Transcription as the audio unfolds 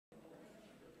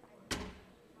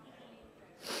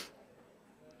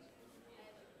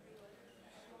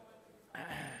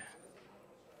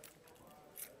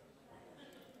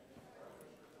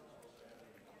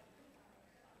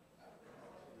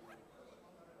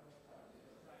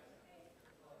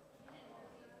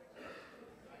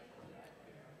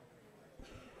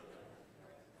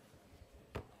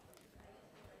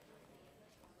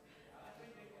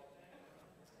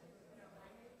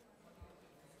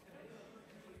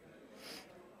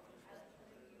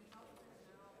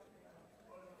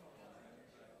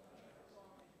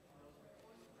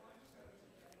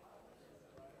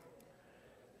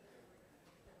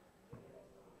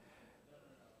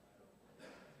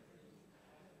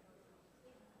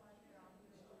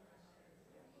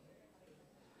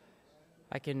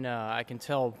I can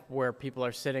tell where people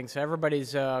are sitting. So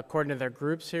everybody's according to their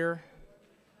groups here,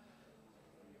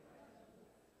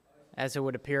 as it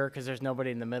would appear, because there's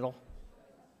nobody in the middle.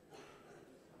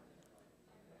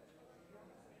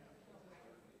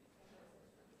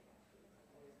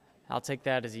 I'll take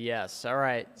that as a yes. All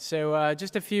right. So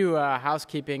just a few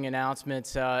housekeeping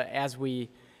announcements as we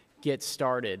get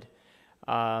started.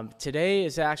 Today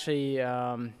is actually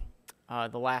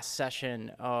the last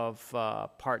session of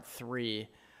part 3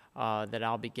 that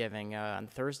I'll be giving. On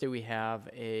Thursday, we have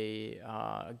a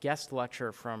guest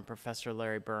lecture from Professor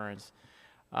Larry Burns.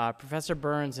 Professor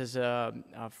Burns is a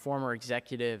former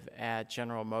executive at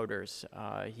General Motors.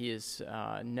 He is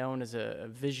known as a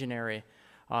visionary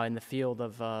in the field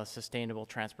of sustainable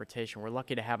transportation. We're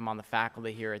lucky to have him on the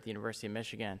faculty here at the University of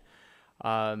Michigan.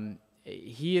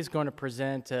 He is going to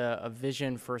present a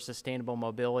vision for sustainable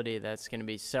mobility that's going to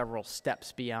be several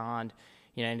steps beyond,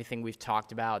 anything we've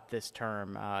talked about this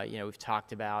term. We've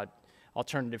talked about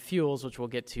alternative fuels, which we'll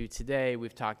get to today.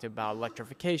 We've talked about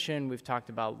electrification. We've talked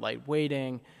about light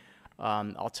weighting,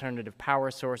 alternative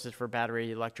power sources for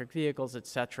battery electric vehicles,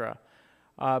 etc.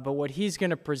 But what he's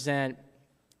going to present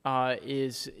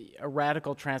is a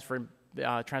radical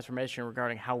transformation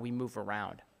regarding how we move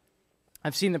around.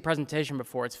 I've seen the presentation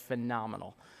before. It's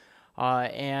phenomenal.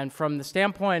 And from the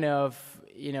standpoint of,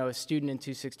 a student in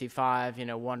 265,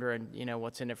 wondering,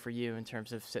 what's in it for you in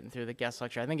terms of sitting through the guest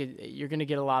lecture, I think you're going to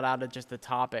get a lot out of just the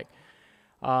topic.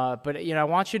 But, I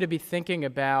want you to be thinking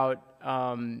about,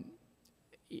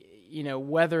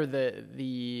 whether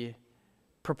the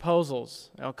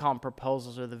proposals, I'll call them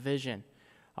proposals, or the vision,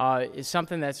 is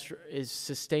something that is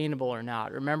sustainable or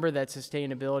not. Remember that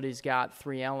sustainability's got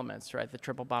 3 elements, right? The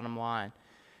triple bottom line.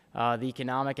 The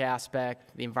economic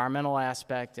aspect, the environmental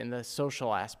aspect, and the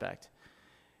social aspect.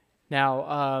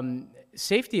 Now,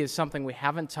 safety is something we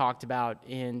haven't talked about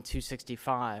in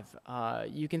 265.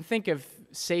 You can think of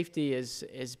safety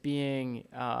as being,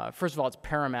 first of all, it's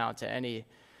paramount to any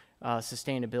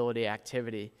sustainability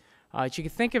activity. But you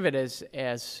can think of it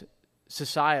as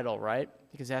societal, right?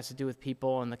 Because it has to do with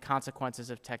people and the consequences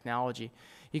of technology.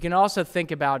 You can also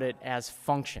think about it as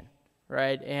function,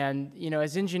 right? And,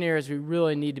 as engineers, we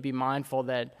really need to be mindful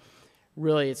that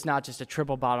really it's not just a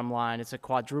triple bottom line, it's a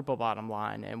quadruple bottom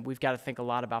line, and we've got to think a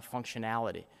lot about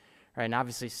functionality, right? And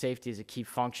obviously safety is a key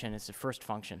function. It's the first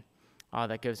function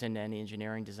that goes into any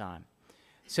engineering design.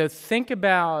 So think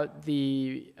about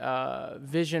the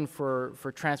vision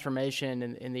for transformation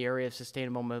in the area of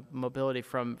sustainable mobility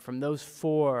from those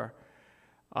 4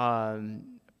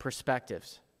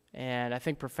 perspectives. And I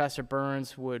think Professor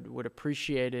Burns would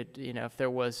appreciate it, if there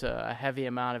was a heavy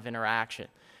amount of interaction.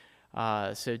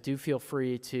 So do feel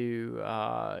free to,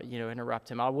 interrupt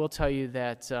him. I will tell you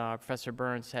that Professor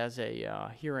Burns has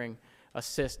a hearing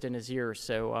assist in his ear,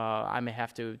 so I may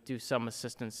have to do some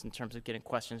assistance in terms of getting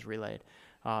questions relayed,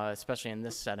 especially in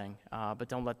this setting. But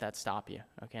don't let that stop you,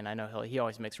 okay? And I know he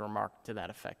always makes a remark to that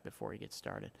effect before he gets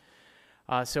started.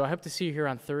 So I hope to see you here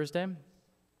on Thursday.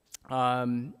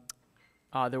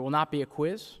 There will not be a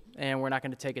quiz, and we're not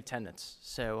going to take attendance.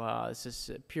 So this is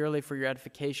purely for your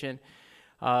edification,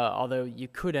 although you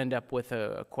could end up with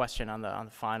a question on the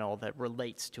final that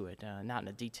relates to it, not in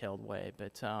a detailed way,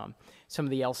 but some of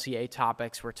the LCA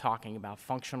topics we're talking about,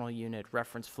 functional unit,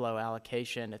 reference flow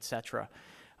allocation, etc.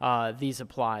 These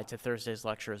apply to Thursday's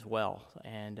lecture as well,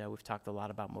 and we've talked a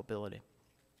lot about mobility.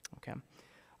 Okay.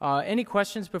 Any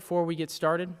questions before we get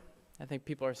started? I think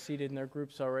people are seated in their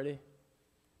groups already.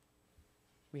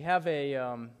 We have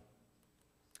a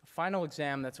final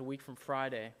exam that's a week from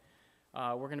Friday.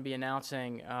 We're going to be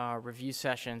announcing review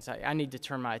sessions. I need to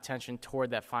turn my attention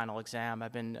toward that final exam.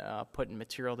 I've been putting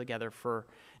material together for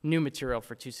new material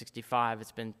for 265.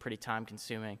 It's been pretty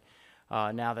time-consuming.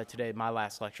 Now that today my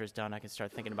last lecture is done, I can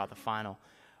start thinking about the final.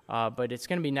 But it's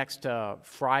going to be next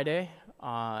Friday,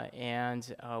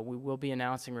 and we will be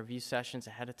announcing review sessions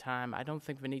ahead of time. I don't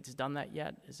think Vineet's done that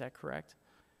yet. Is that correct?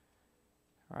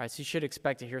 All right, so you should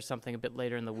expect to hear something a bit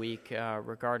later in the week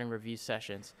regarding review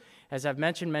sessions. As I've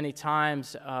mentioned many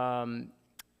times,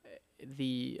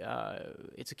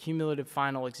 it's a cumulative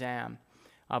final exam,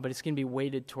 but it's going to be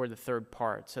weighted toward the 3rd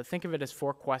part. So think of it as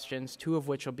 4 questions, 2 of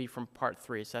which will be from part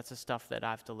 3. So that's the stuff that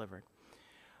I've delivered.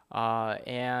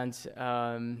 I'm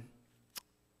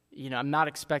not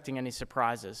expecting any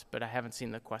surprises, but I haven't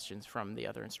seen the questions from the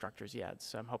other instructors yet,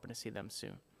 so I'm hoping to see them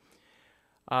soon.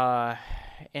 And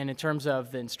in terms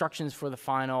of the instructions for the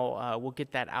final, we'll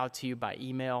get that out to you by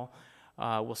email.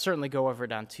 We'll certainly go over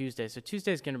it on Tuesday. So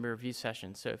Tuesday is going to be a review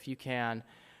session. So if you can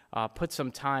put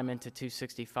some time into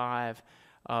 265,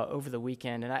 over the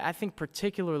weekend, and I think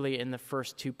particularly in the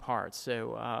first two parts.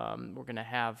 So we're going to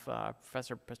have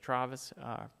Professor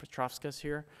Petrovskis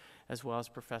here, as well as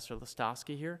Professor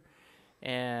Listowski here,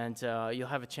 and you'll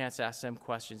have a chance to ask them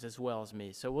questions as well as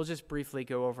me. So we'll just briefly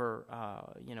go over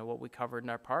what we covered in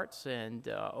our parts and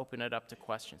open it up to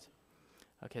questions.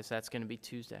 Okay, so that's going to be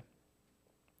Tuesday.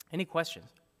 Any questions?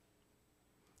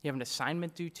 You have an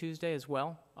assignment due Tuesday as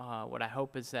well. What I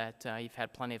hope is that you've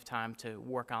had plenty of time to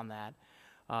work on that.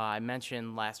 I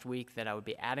mentioned last week that I would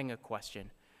be adding a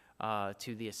question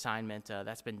to the assignment.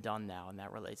 That's been done now, and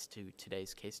that relates to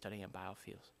today's case study on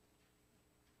biofuels.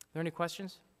 Are there any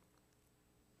questions?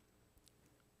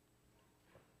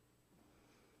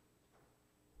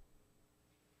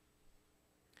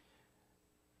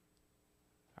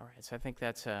 All right, so I think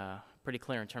that's pretty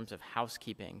clear in terms of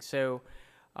housekeeping. So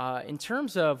in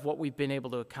terms of what we've been able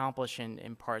to accomplish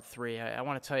in Part 3, I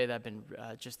want to tell you that I've been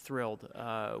just thrilled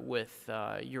with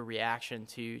your reaction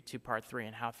to Part 3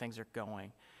 and how things are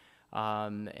going.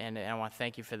 And I want to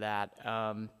thank you for that.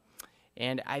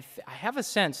 And I have a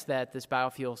sense that this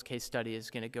biofuels case study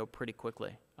is going to go pretty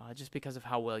quickly, just because of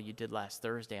how well you did last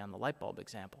Thursday on the light bulb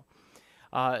example.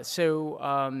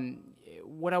 So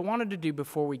what I wanted to do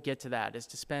before we get to that is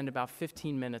to spend about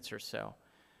 15 minutes or so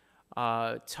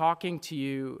talking to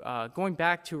you, going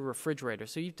back to a refrigerator.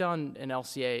 So you've done an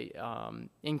LCA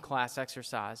in-class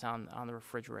exercise on the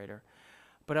refrigerator,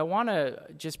 but I want to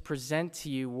just present to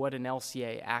you what an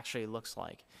LCA actually looks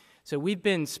like. So we've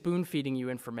been spoon-feeding you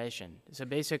information. So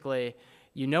basically,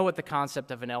 you know what the concept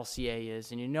of an LCA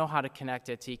is, and you know how to connect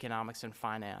it to economics and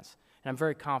finance, and I'm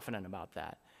very confident about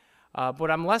that. What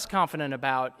I'm less confident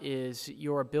about is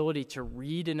your ability to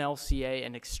read an LCA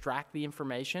and extract the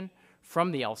information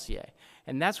from the LCA.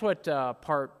 And that's what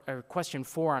question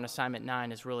 4 on assignment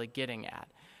 9 is really getting at.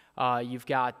 You've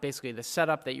got basically the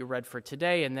setup that you read for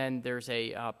today, and then there's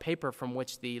a paper from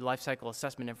which the life cycle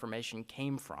assessment information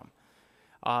came from.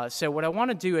 So what I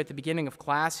want to do at the beginning of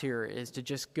class here is to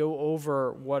just go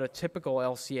over what a typical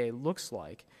LCA looks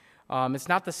like. It's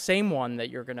not the same one that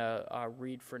you're going to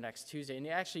read for next Tuesday. And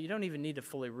actually, you don't even need to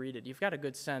fully read it. You've got a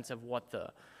good sense of what the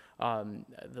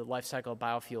life cycle of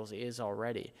biofuels is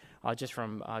already, just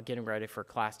from getting ready for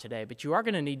class today. But you are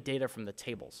going to need data from the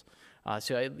tables.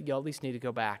 So you'll at least need to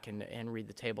go back and read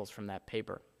the tables from that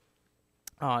paper.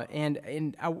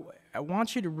 And I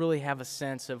want you to really have a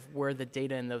sense of where the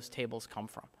data in those tables come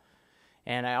from.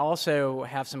 And I also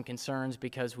have some concerns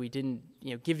because we didn't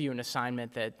give you an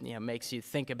assignment that makes you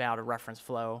think about a reference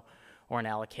flow or an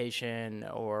allocation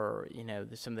or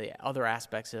some of the other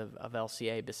aspects of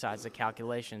LCA besides the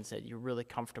calculations, that you're really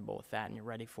comfortable with that and you're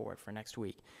ready for it for next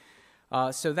week.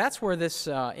 So that's where this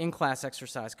in-class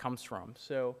exercise comes from.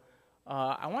 So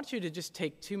I want you to just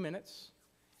take 2 minutes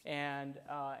and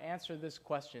answer this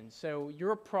question. So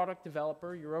you're a product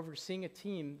developer. You're overseeing a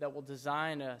team that will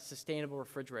design a sustainable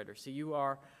refrigerator. So you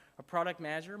are a product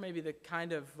manager, maybe the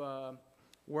kind of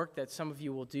work that some of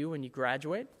you will do when you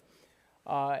graduate.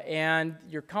 And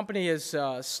your company has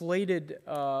slated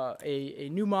a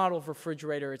new model of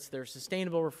refrigerator. It's their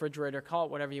sustainable refrigerator. Call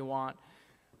it whatever you want,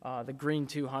 the Green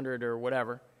 200 or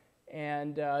whatever.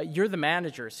 And you're the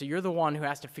manager, so you're the one who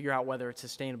has to figure out whether it's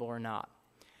sustainable or not.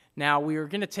 Now, we are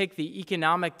going to take the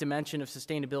economic dimension of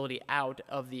sustainability out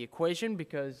of the equation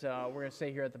because we're going to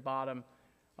say here at the bottom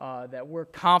that we're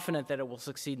confident that it will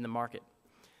succeed in the market.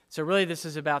 So really, this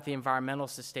is about the environmental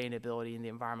sustainability and the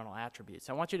environmental attributes.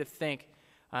 I want you to think,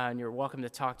 and you're welcome to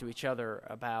talk to each other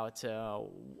about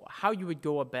how you would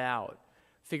go about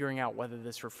figuring out whether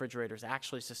this refrigerator is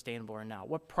actually sustainable or not.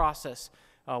 What process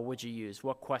would you use?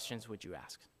 What questions would you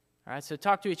ask? All right, so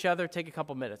talk to each other, take a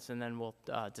couple minutes, and then we'll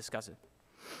discuss it.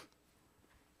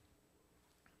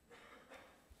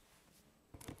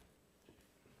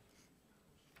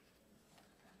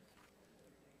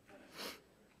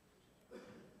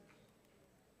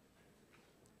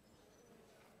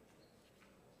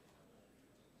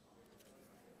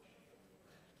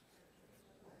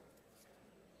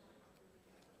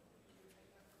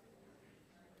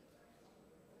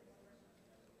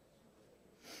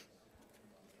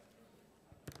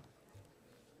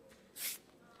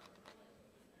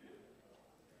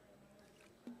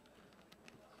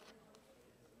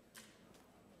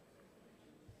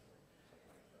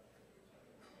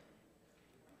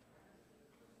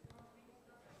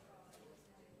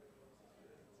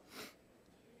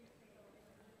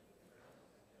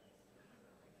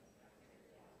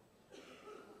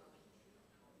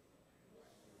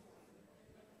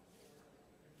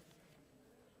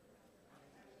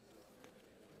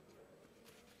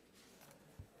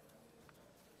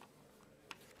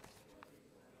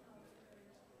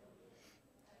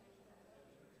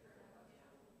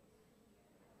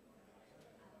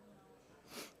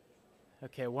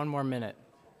 Okay, one more minute.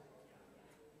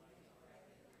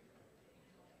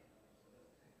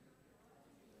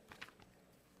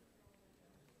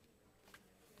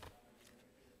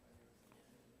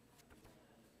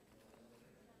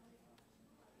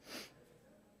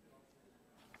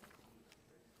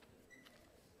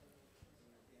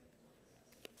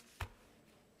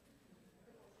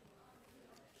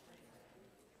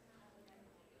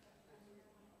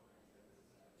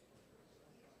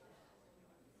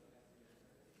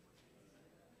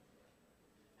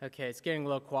 Okay, it's getting a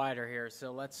little quieter here,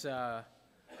 so let's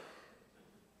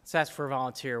ask for a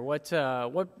volunteer. What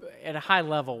at a high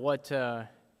level, what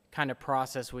kind of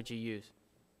process would you use?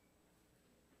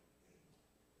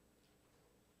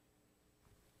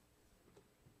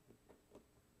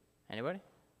 Anybody?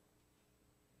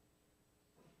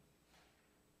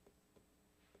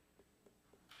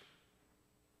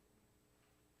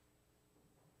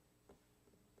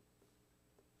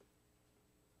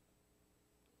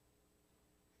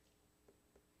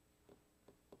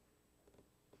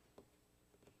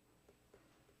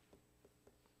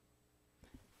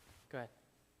 Go ahead.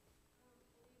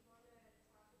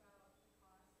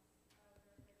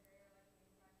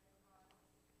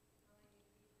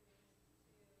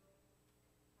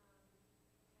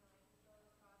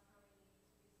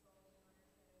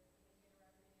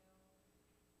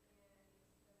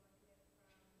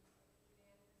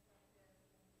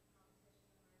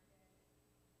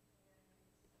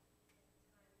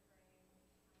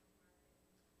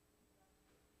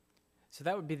 So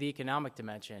that would be the economic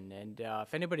dimension, and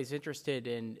if anybody's interested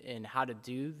in how to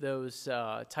do those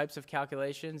types of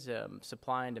calculations,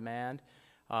 supply and demand,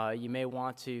 you may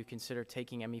want to consider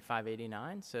taking ME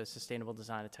 589, so Sustainable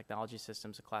Design and Technology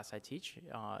Systems, a class I teach,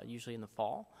 usually in the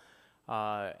fall,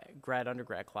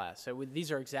 undergrad class. So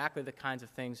these are exactly the kinds of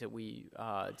things that we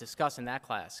discuss in that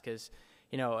class, because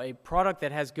a product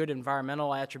that has good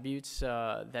environmental attributes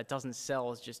that doesn't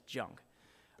sell is just junk.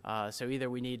 So either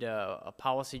we need a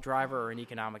policy driver or an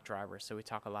economic driver, so we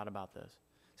talk a lot about those.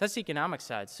 So that's the economic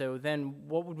side. So then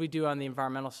what would we do on the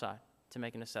environmental side to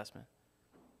make an assessment?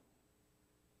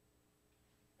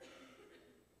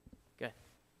 Good.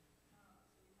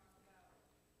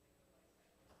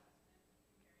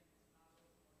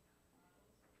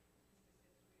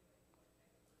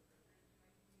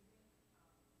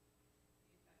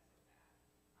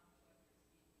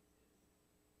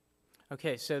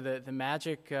 Okay, so the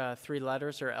magic three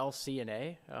letters are L, C, and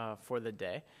A for the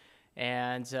day.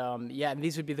 And yeah, and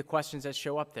these would be the questions that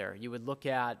show up there. You would look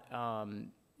at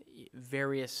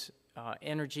various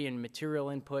energy and material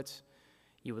inputs.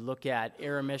 You would look at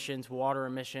air emissions, water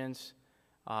emissions.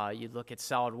 You'd look at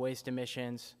solid waste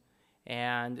emissions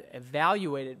and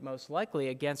evaluate it most likely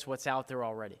against what's out there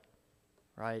already,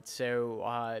 right?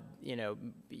 So,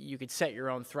 you could set your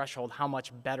own threshold, how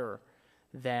much better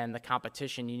than the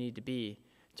competition you need to be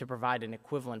to provide an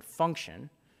equivalent function.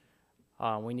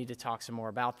 We need to talk some more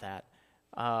about that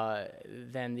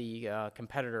than the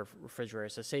competitor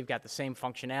refrigerators. So say you've got the same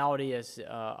functionality as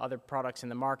other products in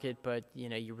the market, but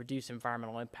you reduce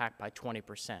environmental impact by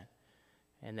 20%.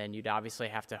 And then you'd obviously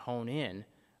have to hone in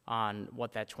on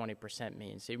what that 20%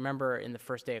 means. So you remember in the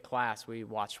first day of class, we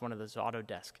watched one of those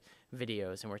Autodesk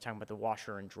videos, and we're talking about the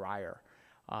washer and dryer.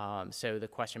 So the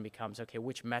question becomes, okay,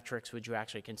 which metrics would you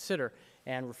actually consider?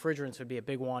 And refrigerants would be a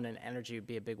big one, and energy would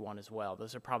be a big one as well.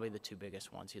 Those are probably the two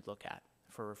biggest ones you'd look at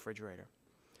for a refrigerator.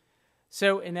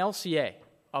 So an LCA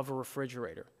of a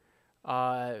refrigerator.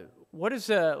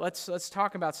 Let's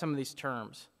talk about some of these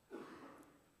terms.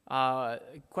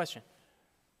 Question?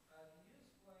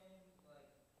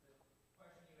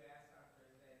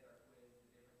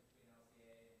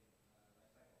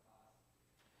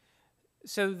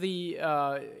 So and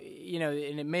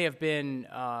it may have been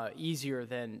easier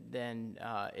than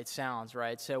it sounds,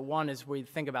 right? So one is we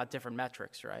think about different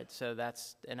metrics, right? So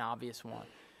that's an obvious one.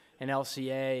 An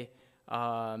LCA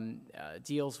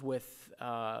deals with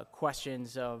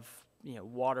questions of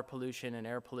water pollution and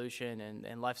air pollution,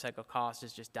 and life cycle cost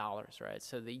is just dollars, right?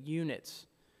 So the units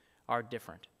are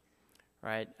different,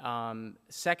 right?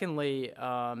 Secondly,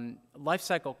 life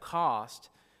cycle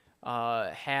cost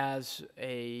has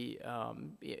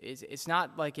it's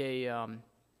not like a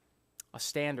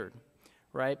standard,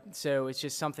 right? So it's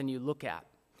just something you look at.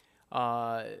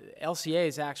 LCA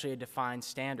is actually a defined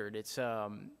standard. It's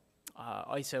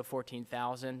ISO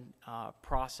 14000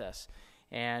 process,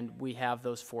 and we have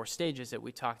those 4 stages that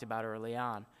we talked about early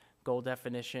on: goal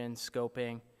definition,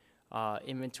 scoping,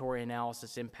 inventory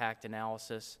analysis, impact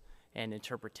analysis, and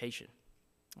interpretation.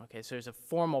 Okay, so there's a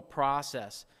formal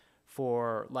process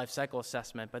for life cycle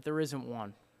assessment, but there isn't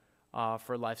one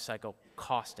for life cycle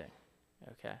costing.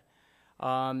 Okay,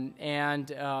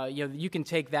 You can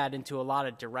take that into a lot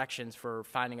of directions for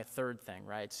finding a third thing,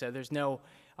 right? So there's no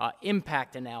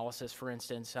impact analysis, for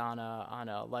instance, on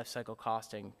a life cycle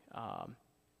costing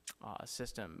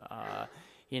system.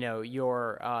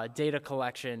 Your data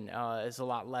collection is a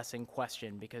lot less in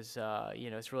question because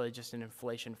it's really just an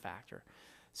inflation factor.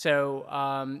 So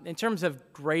in terms of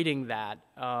grading that,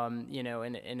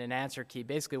 in an answer key,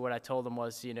 basically what I told them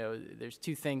was, there's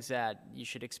two things that you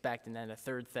should expect, and then a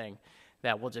third thing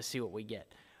that we'll just see what we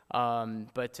get.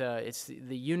 But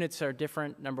the units are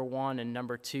different, number one, and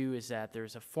number two is that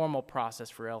there's a formal process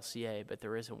for LCA, but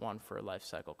there isn't one for life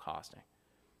cycle costing.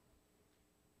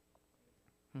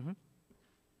 Mm-hmm.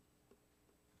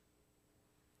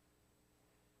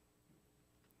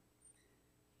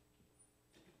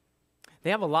 They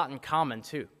have a lot in common,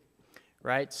 too,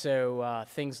 right? So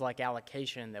things like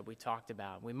allocation that we talked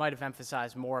about. We might have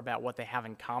emphasized more about what they have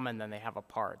in common than they have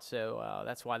apart. So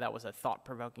that's why that was a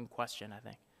thought-provoking question, I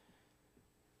think.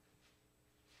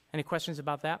 Any questions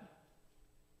about that?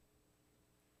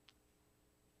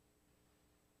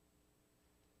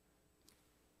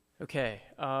 Okay.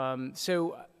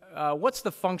 What's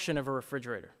the function of a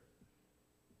refrigerator?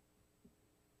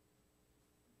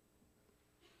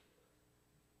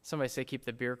 Somebody say keep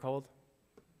the beer cold?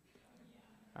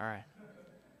 All right.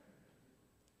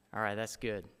 All right, that's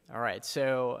good. All right,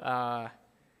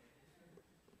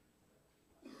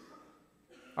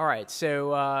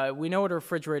 we know what a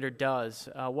refrigerator does.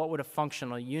 What would a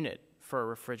functional unit for a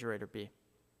refrigerator be?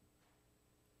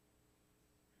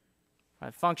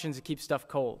 It functions to keep stuff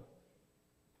cold.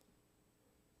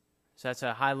 So that's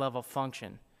a high-level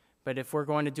function. But if we're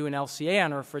going to do an LCA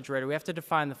on a refrigerator, we have to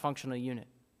define the functional unit.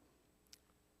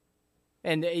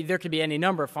 And there could be any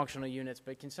number of functional units,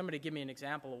 but can somebody give me an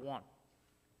example of one?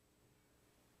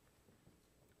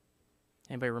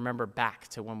 Anybody remember back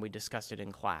to when we discussed it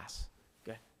in class?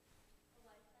 Good.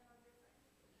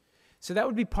 So that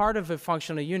would be part of a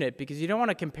functional unit because you don't want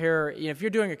to compare, if you're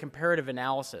doing a comparative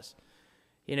analysis,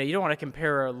 you don't want to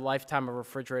compare a lifetime of a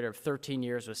refrigerator of 13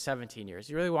 years with 17 years.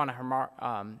 You really want to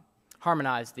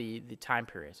harmonize the time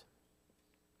periods.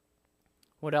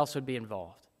 What else would be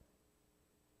involved?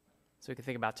 So we can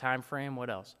think about time frame. What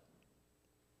else?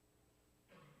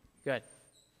 Good.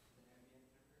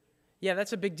 Yeah,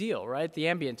 that's a big deal, right? The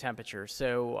ambient temperature.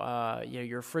 So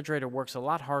your refrigerator works a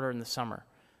lot harder in the summer,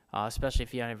 especially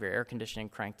if you don't have your air conditioning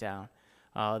cranked down,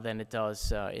 than it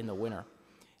does in the winter.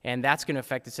 And that's going to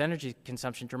affect its energy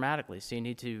consumption dramatically, so you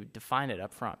need to define it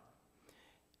up front.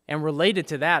 And related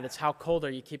to that, it's how cold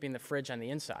are you keeping the fridge on the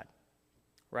inside,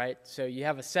 right? So you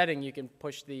have a setting, you can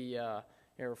push your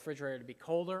refrigerator to be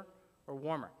colder or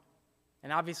warmer.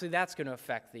 And obviously that's going to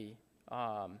affect the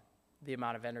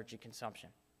amount of energy consumption,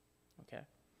 okay?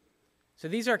 So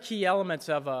these are key elements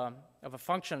of a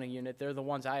functional unit. They're the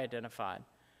ones I identified.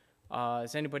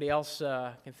 Does anybody else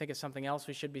can think of something else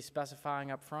we should be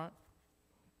specifying up front?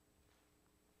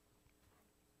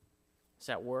 Does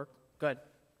that work? Good.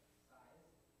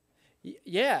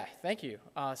 Yeah, thank you.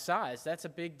 Size, that's a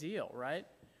big deal, right?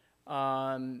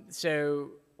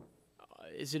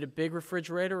 Is it a big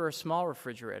refrigerator or a small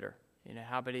refrigerator?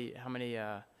 How many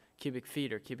cubic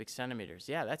feet or cubic centimeters?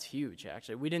 Yeah, that's huge,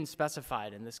 actually. We didn't specify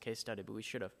it in this case study, but we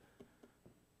should have.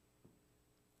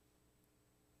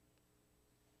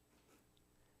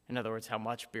 In other words, how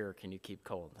much beer can you keep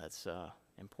cold? That's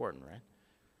important, right?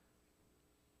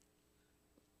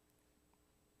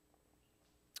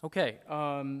 Okay,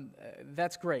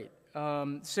 that's great.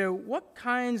 So what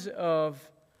kinds of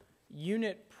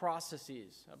unit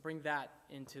processes, I'll bring that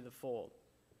into the fold,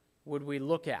 would we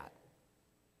look at?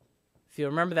 If you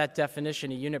remember that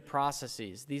definition of unit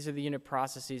processes, these are the unit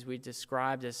processes we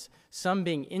described as some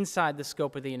being inside the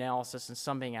scope of the analysis and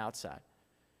some being outside.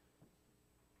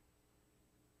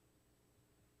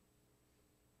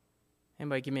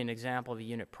 Anybody give me an example of a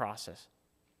unit process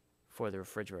for the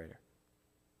refrigerator?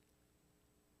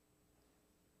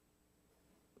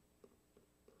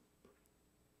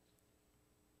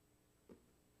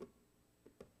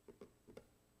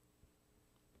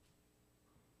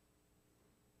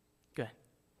 Good.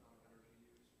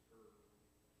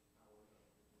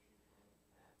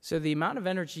 So the amount of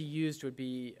energy used would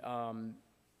be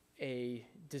a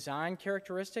design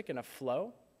characteristic and a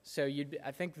flow. So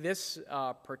I think this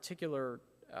particular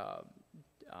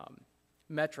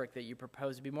metric that you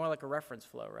propose would be more like a reference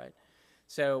flow, right?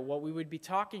 So what we would be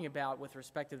talking about with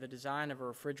respect to the design of a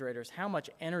refrigerator is how much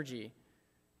energy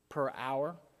per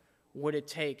hour would it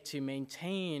take to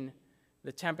maintain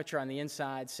the temperature on the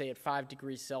inside, say at 5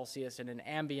 degrees Celsius and an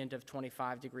ambient of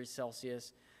 25 degrees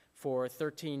Celsius for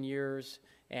 13 years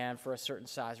and for a certain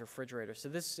size refrigerator. So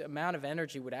this amount of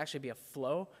energy would actually be a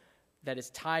flow that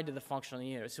is tied to the functional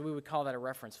unit. So we would call that a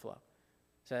reference flow.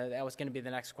 So that was going to be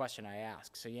the next question I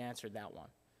asked. So you answered that one.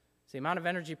 So the amount of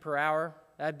energy per hour,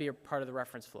 that'd be a part of the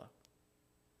reference flow.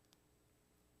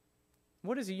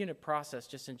 What is a unit process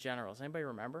just in general? Does anybody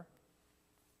remember?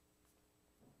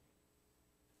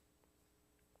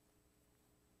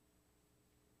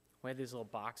 We had these little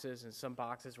boxes, and some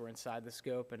boxes were inside the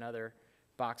scope and other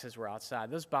boxes were outside.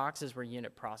 Those boxes were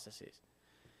unit processes.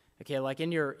 Okay, like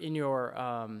in your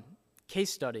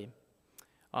case study,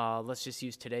 let's just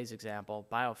use today's example,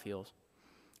 biofuels.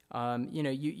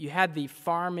 You had the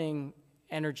farming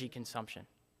energy consumption,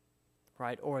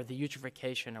 right, or the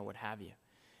eutrophication or what have you.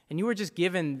 And you were just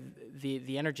given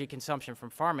the energy consumption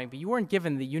from farming, but you weren't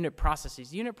given the unit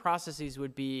processes. The unit processes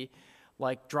would be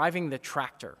like driving the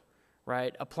tractor,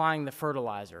 right, applying the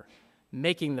fertilizer,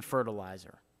 making the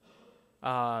fertilizer.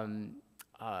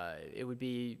 It would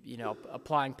be,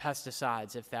 applying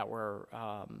pesticides if that were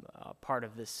part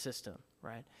of this system,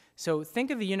 right? So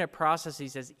think of the unit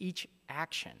processes as each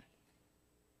action.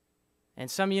 And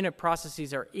some unit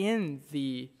processes are in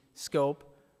the scope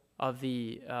of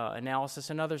the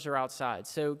analysis and others are outside.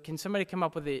 So can somebody come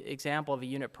up with an example of a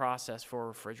unit process for a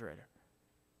refrigerator?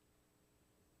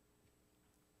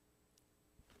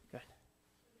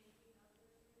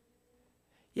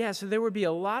 Yeah, so there would be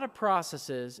a lot of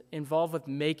processes involved with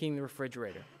making the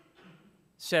refrigerator.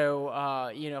 So,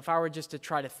 if I were just to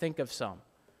try to think of some,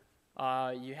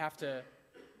 you have to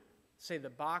say the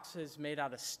box is made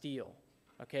out of steel.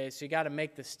 Okay, so you got to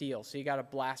make the steel. So you got a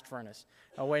blast furnace.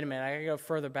 Oh, wait a minute, I got to go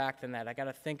further back than that. I got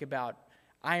to think about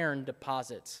iron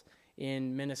deposits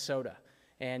in Minnesota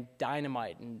and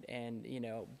dynamite and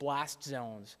blast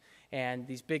zones and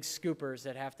these big scoopers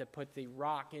that have to put the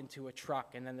rock into a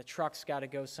truck, and then the truck's got to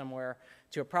go somewhere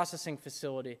to a processing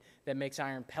facility that makes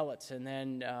iron pellets, and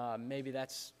then maybe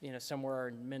that's somewhere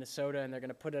in Minnesota, and they're going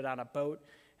to put it on a boat,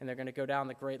 and they're going to go down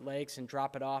the Great Lakes and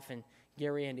drop it off in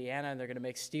Gary, Indiana, and they're going to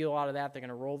make steel out of that. They're going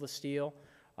to roll the steel.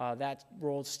 That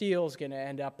rolled steel is going to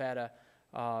end up at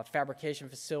a fabrication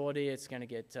facility. It's going to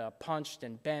get punched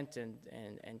and bent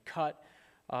and cut.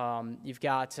 You've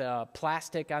got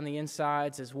plastic on the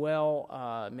insides as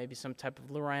well, maybe some type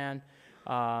of Luran.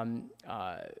 Actually,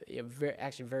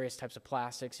 various types of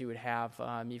plastics you would have.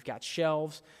 You've got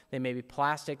shelves. They may be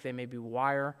plastic. They may be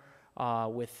wire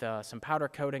with some powder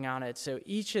coating on it. So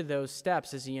each of those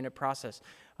steps is a unit process.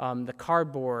 The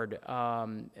cardboard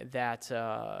that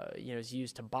is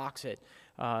used to box it,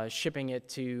 shipping it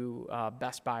to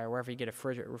Best Buy or wherever you get a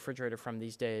refrigerator from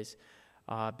these days.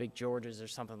 Big George's or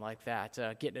something like that,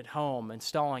 getting it home,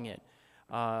 installing it,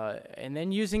 and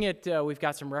then using it. We've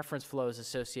got some reference flows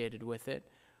associated with it,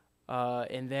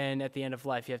 and then at the end of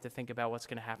life, you have to think about what's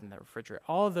going to happen to that refrigerator.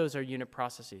 All of those are unit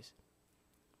processes.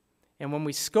 And when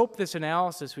we scope this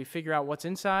analysis, we figure out what's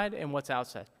inside and what's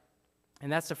outside.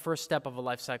 And that's the first step of a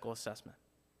life cycle assessment.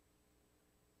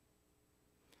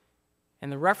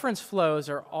 And the reference flows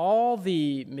are all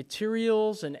the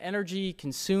materials and energy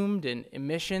consumed and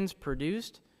emissions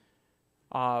produced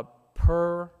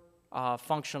per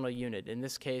functional unit. In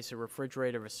this case, a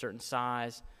refrigerator of a certain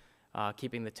size,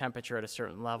 keeping the temperature at a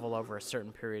certain level over a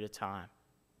certain period of time.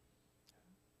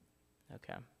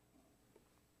 Okay.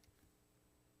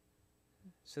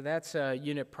 So that's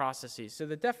unit processes. So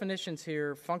the definitions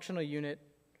here: functional unit,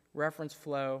 reference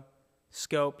flow,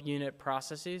 scope, unit,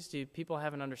 processes. Do people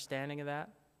have an understanding of that?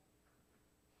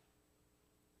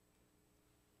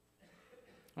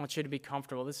 I want you to be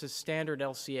comfortable. This is standard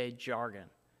LCA jargon.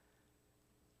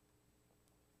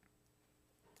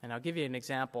 And I'll give you an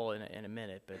example in a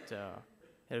minute, but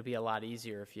it'll be a lot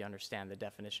easier if you understand the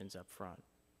definitions up front.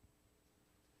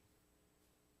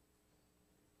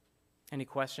 Any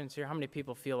questions here? How many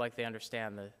people feel like they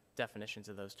understand the definitions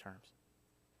of those terms?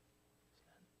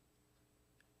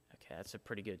 Okay, that's a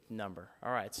pretty good number.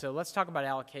 All right, so let's talk about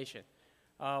allocation.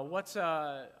 What's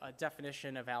a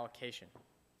definition of allocation?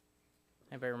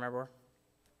 Anybody remember?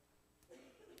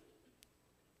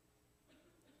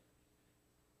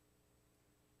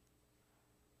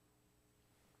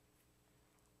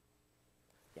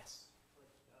 Yes.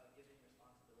 Giving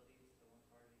responsibilities to one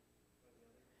party or the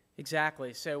other.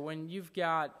 Exactly. So when you've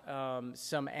got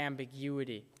some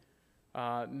ambiguity,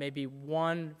 maybe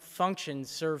one function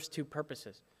serves two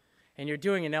purposes, and you're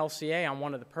doing an LCA on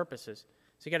one of the purposes.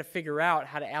 So you got to figure out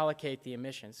how to allocate the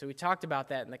emissions. So we talked about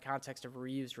that in the context of a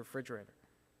reused refrigerator,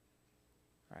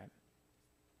 right?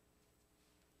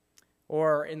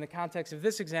 Or in the context of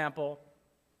this example,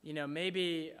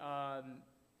 maybe a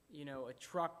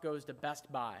truck goes to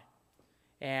Best Buy,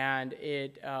 and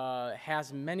it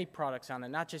has many products on it,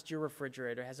 not just your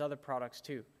refrigerator, it has other products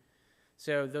too.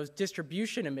 So those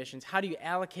distribution emissions, how do you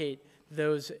allocate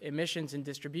those emissions and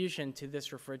distribution to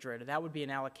this refrigerator? That would be an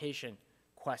allocation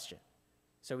question.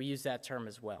 So we use that term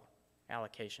as well,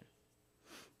 allocation.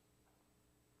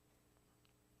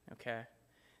 Okay.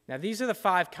 Now these are the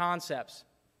 5 concepts,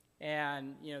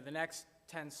 and the next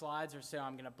 10 slides or so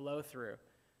I'm going to blow through.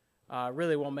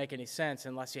 Really won't make any sense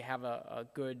unless you have a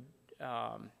good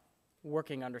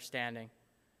working understanding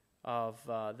of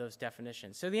those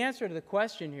definitions. So the answer to the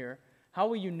question here, how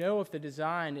will you know if the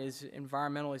design is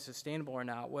environmentally sustainable or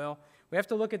not? Well, we have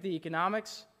to look at the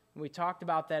economics, and we talked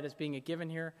about that as being a given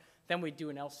here. Then we do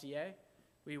an LCA.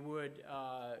 We would,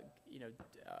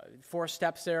 4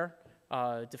 steps there.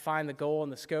 Define the goal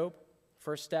and the scope.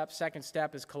 First step. Second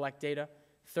step is collect data.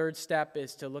 Third step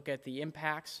is to look at the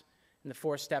impacts. And the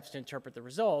 4 steps to interpret the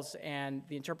results. And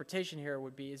the interpretation here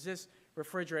would be, is this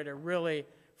refrigerator really,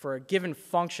 for a given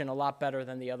function, a lot better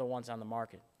than the other ones on the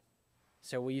market?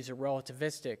 So we use a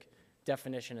relativistic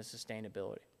definition of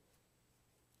sustainability.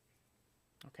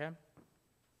 Okay?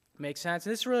 Makes sense?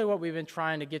 And this is really what we've been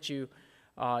trying to get you,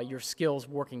 your skills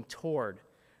working toward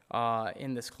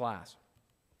in this class,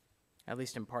 at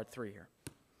least in part 3 here.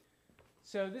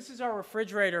 So this is our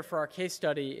refrigerator for our case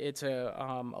study. It's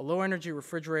a low-energy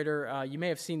refrigerator. You may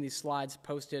have seen these slides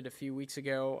posted a few weeks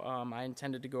ago. I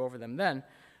intended to go over them then,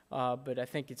 but I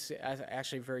think it's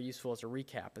actually very useful as a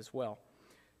recap as well.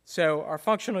 So our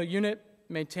functional unit,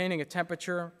 maintaining a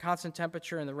temperature, constant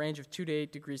temperature in the range of 2 to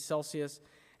 8 degrees Celsius,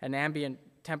 an ambient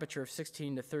temperature of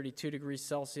 16 to 32 degrees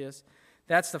Celsius.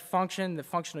 That's the function. The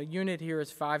functional unit here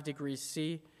is 5 degrees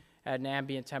C at an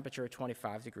ambient temperature of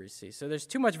 25 degrees C. So there's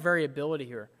too much variability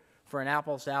here for an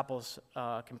apples-to-apples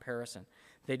comparison.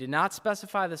 They did not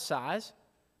specify the size,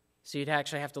 so you'd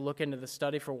actually have to look into the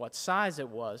study for what size it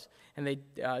was, and they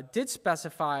did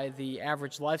specify the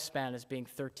average lifespan as being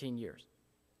 13 years.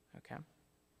 Okay?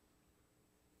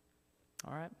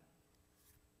 All right.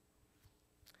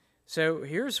 So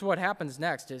here's what happens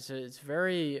next. It's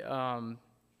very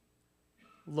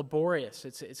laborious.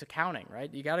 It's accounting,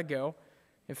 right? You got to go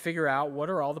and figure out what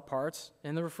are all the parts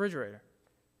in the refrigerator,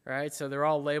 right? So they're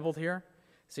all labeled here.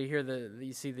 So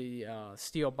you see the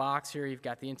steel box here. You've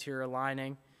got the interior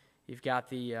lining. You've got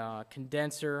the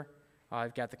condenser.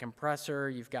 You've got the compressor.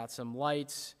 You've got some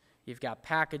lights. You've got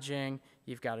packaging.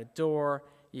 You've got a door.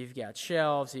 You've got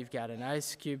shelves. You've got an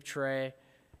ice cube tray.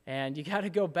 And you got to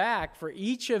go back for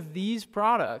each of these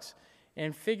products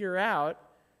and figure out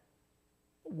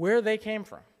where they came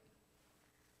from.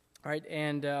 Right,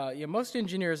 and most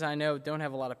engineers I know don't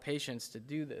have a lot of patience to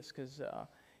do this because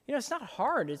it's not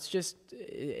hard. It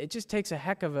just takes a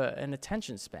heck of an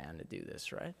attention span to do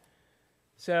this, right?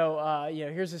 So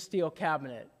here's a steel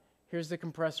cabinet. Here's the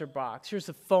compressor box. Here's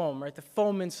the foam, right? The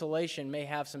foam insulation may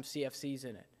have some CFCs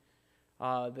in it.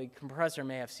 The compressor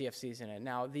may have CFCs in it.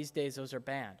 Now these days those are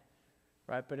banned,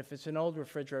 right? But if it's an old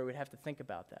refrigerator, we'd have to think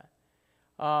about that.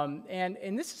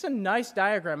 And this is a nice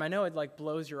diagram. I know it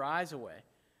blows your eyes away.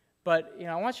 But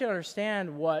I want you to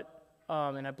understand what,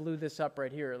 and I blew this up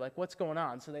right here, what's going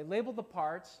on. So they label the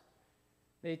parts.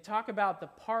 They talk about the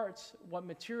parts, what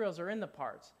materials are in the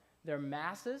parts, their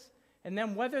masses, and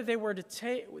then whether they were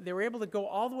able to go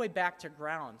all the way back to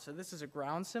ground. So this is a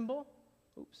ground symbol.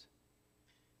 Oops.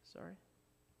 Sorry.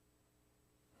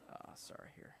 Sorry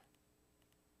here.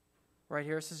 Right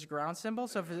here, this is a ground symbol.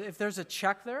 So if there's a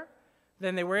check there,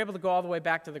 then they were able to go all the way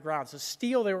back to the ground. So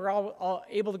steel, they were all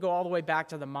able to go all the way back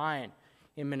to the mine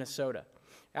in Minnesota.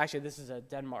 Actually, this is a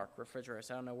Denmark refrigerator,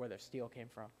 so I don't know where their steel came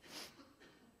from.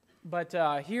 But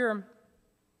here,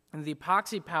 the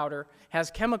epoxy powder has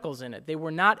chemicals in it. They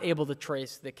were not able to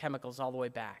trace the chemicals all the way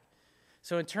back.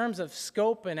 So in terms of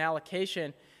scope and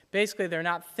allocation, basically they're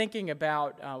not thinking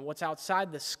about what's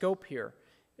outside the scope here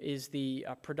is the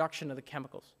production of the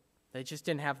chemicals. They just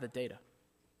didn't have the data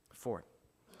for it.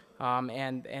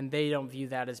 And they don't view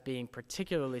that as being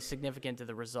particularly significant to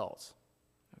the results.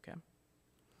 Okay.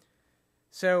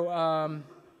 So,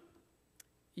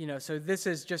 so this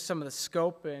is just some of the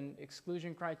scope and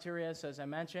exclusion criteria. So as I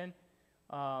mentioned,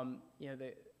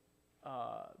 the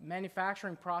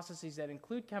manufacturing processes that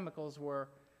include chemicals were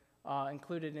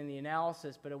included in the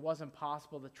analysis, but it wasn't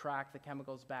possible to track the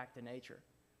chemicals back to nature.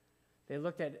 They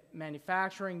looked at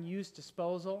manufacturing, use,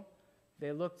 disposal.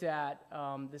 They looked at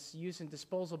this use and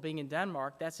disposal being in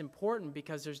Denmark. That's important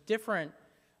because there's different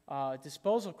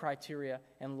disposal criteria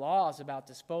and laws about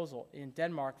disposal in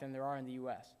Denmark than there are in the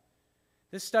U.S.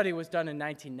 This study was done in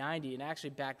 1990, and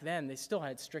actually back then they still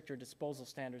had stricter disposal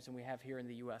standards than we have here in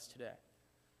the U.S. today.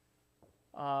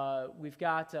 We've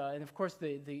got, and of course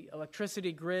the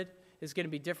electricity grid is going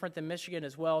to be different than Michigan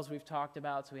as well, as we've talked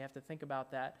about, so we have to think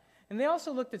about that. And they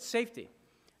also looked at safety,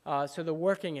 so the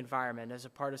working environment as a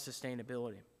part of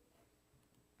sustainability.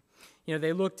 You know,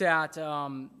 they looked at,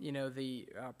 the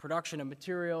production of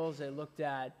materials. They looked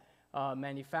at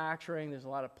manufacturing. There's a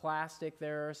lot of plastic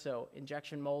there, so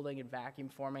injection molding and vacuum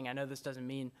forming. I know this doesn't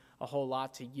mean a whole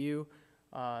lot to you.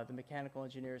 The mechanical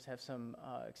engineers have some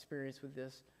experience with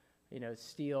this. You know,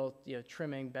 steel,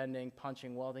 trimming, bending,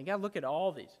 punching, welding. You got to look at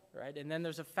all these, right? And then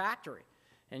there's a factory,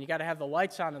 and you got to have the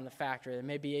lights on in the factory. There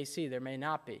may be AC, there may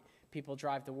not be. People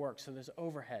drive to work, so there's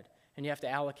overhead, and you have to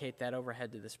allocate that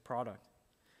overhead to this product.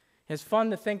 It's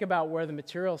fun to think about where the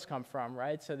materials come from,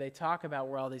 right? So they talk about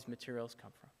where all these materials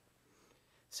come from.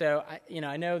 So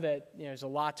I know that there's a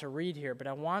lot to read here, but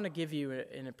I want to give you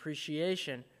an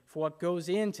appreciation for what goes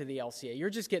into the LCA. You're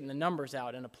just getting the numbers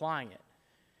out and applying it.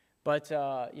 But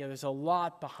there's a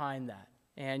lot behind that,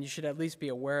 and you should at least be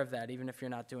aware of that, even if you're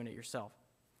not doing it yourself.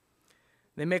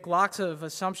 They make lots of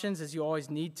assumptions, as you always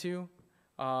need to.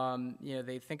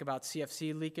 They think about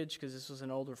CFC leakage, because this was an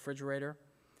old refrigerator.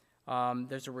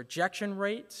 There's a rejection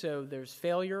rate, so there's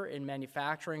failure in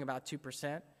manufacturing, about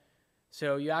 2%.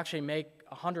 So you actually make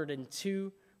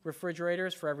 102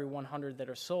 refrigerators for every 100 that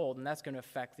are sold, and that's going to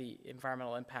affect the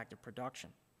environmental impact of production.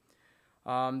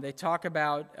 They talk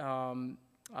about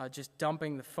just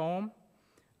dumping the foam,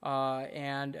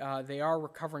 and they are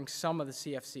recovering some of the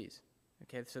CFCs.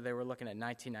 Okay, so they were looking at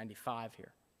 1995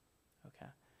 here.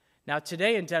 Okay. Now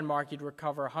today in Denmark, you'd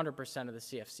recover 100% of the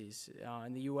CFCs.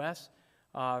 In the U.S.,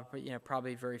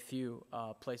 probably very few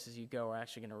places you go are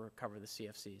actually going to recover the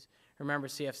CFCs. Remember,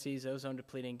 CFCs,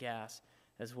 ozone-depleting gas,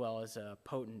 as well as a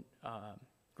potent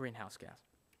greenhouse gas.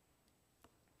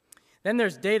 Then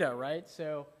there's data, right?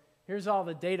 So here's all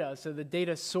the data. So the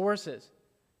data sources.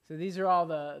 So these are all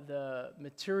the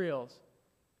materials.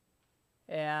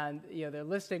 And they're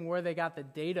listing where they got the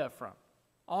data from.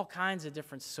 All kinds of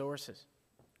different sources,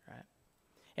 right?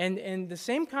 And the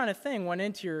same kind of thing went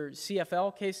into your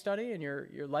CFL case study and your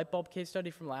light bulb case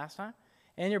study from last time,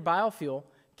 and your biofuel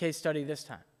case study this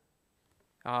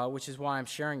time, which is why I'm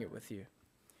sharing it with you.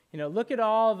 Look at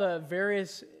all the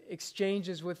various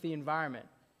exchanges with the environment.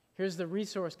 Here's the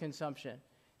resource consumption,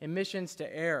 emissions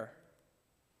to air,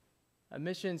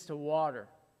 emissions to water,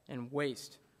 and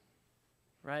waste,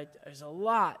 right? There's a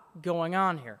lot going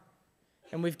on here.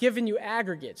 And we've given you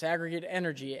aggregates, aggregate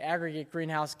energy, aggregate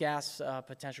greenhouse gas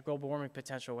potential, global warming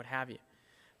potential, what have you.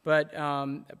 But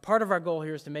part of our goal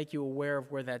here is to make you aware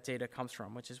of where that data comes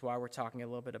from, which is why we're talking a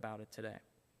little bit about it today.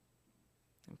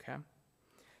 Okay?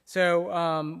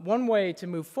 So one way to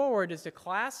move forward is to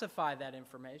classify that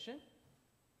information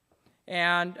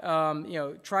and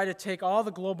try to take all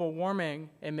the global warming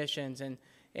emissions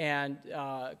and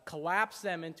collapse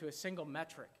them into a single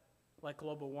metric, like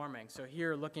global warming. So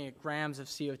here, looking at grams of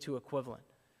CO2 equivalent,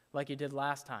 like you did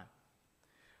last time.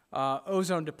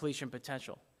 Ozone depletion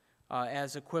potential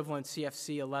as equivalent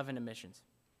CFC-11 emissions.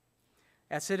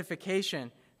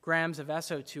 Acidification, grams of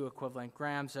SO2 equivalent,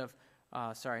 grams of,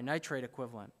 nitrate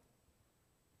equivalent.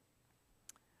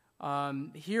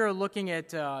 Here, looking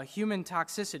at human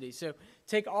toxicity. So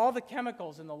take all the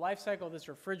chemicals in the life cycle of this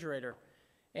refrigerator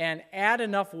and add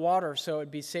enough water so it'd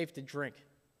be safe to drink.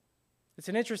 It's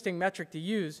an interesting metric to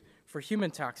use for human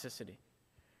toxicity.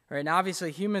 Right? Now,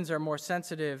 obviously, humans are more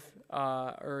sensitive,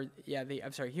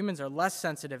 humans are less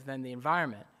sensitive than the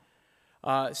environment.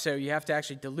 So you have to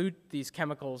actually dilute these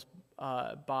chemicals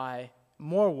by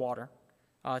more water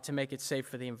to make it safe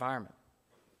for the environment.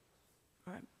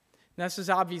 All right. Now, this is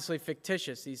obviously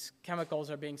fictitious. These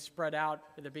chemicals are being spread out,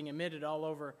 they're being emitted all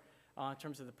over in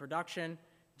terms of the production,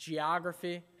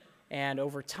 geography, and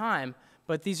over time.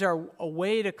 But these are a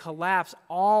way to collapse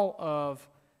all of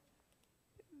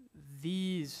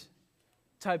these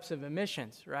types of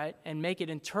emissions, right, and make it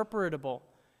interpretable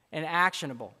and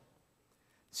actionable.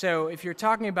 So if you're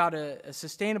talking about a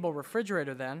sustainable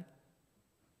refrigerator then,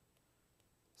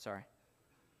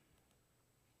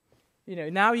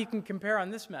 now you can compare on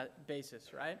this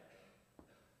basis, right?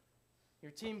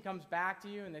 Your team comes back to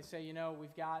you and they say,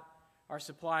 we've got our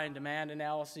supply and demand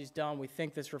analysis done. We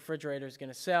think this refrigerator is going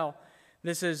to sell.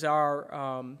 This is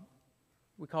our,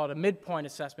 we call it a midpoint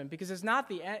assessment, because it's not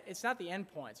the end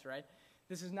points, right?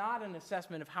 This is not an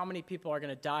assessment of how many people are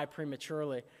going to die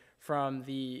prematurely from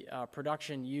the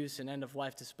production, use, and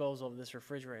end-of-life disposal of this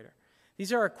refrigerator.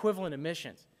 These are equivalent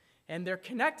emissions, and they're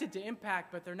connected to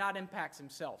impact, but they're not impacts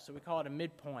themselves, so we call it a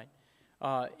midpoint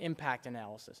impact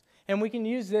analysis. And we can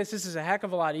use this. This is a heck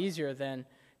of a lot easier than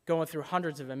going through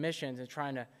hundreds of emissions and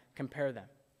trying to compare them,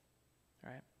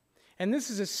 right? And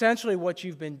this is essentially what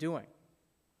you've been doing.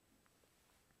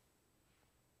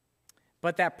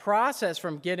 But that process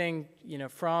from getting,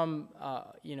 from,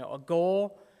 a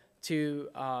goal to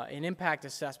an impact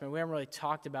assessment, we haven't really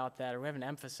talked about that, or we haven't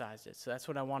emphasized it. So that's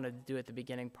what I wanted to do at the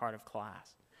beginning part of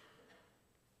class.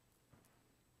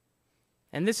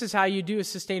 And this is how you do a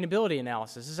sustainability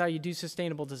analysis. This is how you do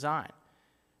sustainable design,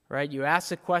 right? You ask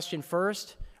the question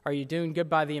first, are you doing good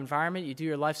by the environment? You do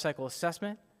your life cycle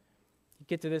assessment. You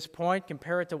get to this point,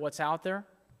 compare it to what's out there.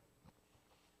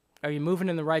 Are you moving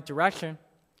in the right direction?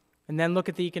 And then look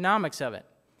at the economics of it.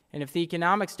 And if the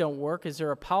economics don't work, is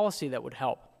there a policy that would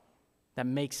help, that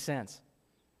makes sense?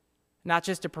 Not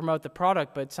just to promote the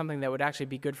product, but something that would actually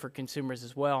be good for consumers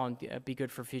as well and be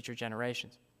good for future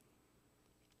generations.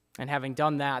 And having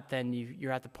done that, then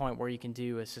you're at the point where you can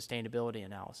do a sustainability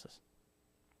analysis.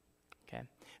 Okay.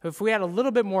 If we had a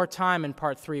little bit more time in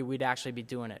part 3, we'd actually be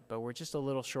doing it, but we're just a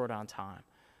little short on time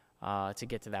to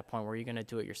get to that point where you're going to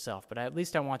do it yourself. But at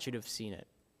least I want you to have seen it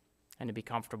and to be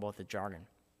comfortable with the jargon.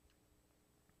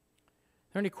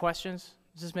 Are there any questions?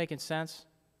 Is this making sense?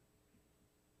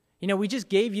 We just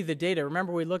gave you the data.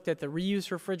 Remember, we looked at the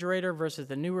reuse refrigerator versus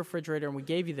the new refrigerator, and we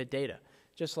gave you the data,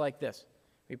 just like this.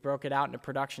 We broke it out into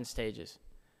production stages.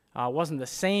 It wasn't the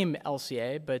same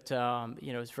LCA, but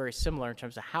it was very similar in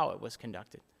terms of how it was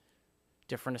conducted.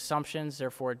 Different assumptions,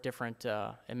 therefore different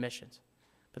emissions.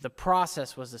 But the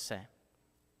process was the same. Are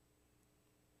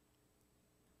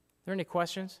there any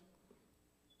questions?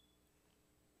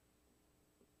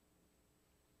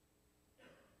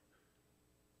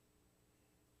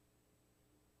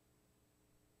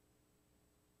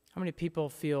 How many people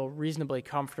feel reasonably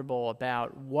comfortable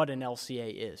about what an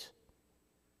LCA is?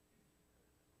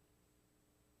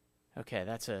 Okay,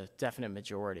 that's a definite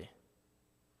majority.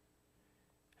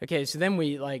 Okay, so then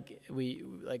we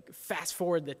fast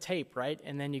forward the tape, right?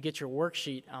 And then you get your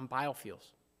worksheet on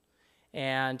biofuels.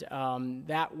 And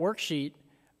that worksheet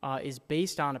is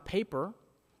based on a paper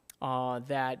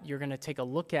that you're going to take a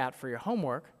look at for your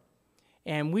homework.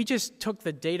 And we just took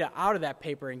the data out of that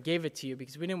paper and gave it to you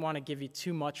because we didn't want to give you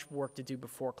too much work to do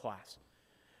before class.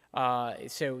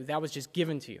 So that was just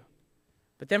given to you.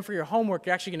 But then for your homework,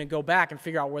 you're actually going to go back and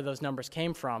figure out where those numbers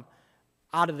came from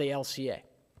out of the LCA.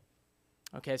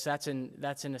 Okay, so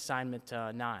that's in assignment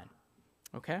 9.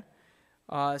 Okay?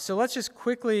 So let's just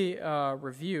quickly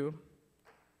review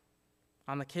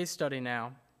on the case study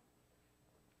now.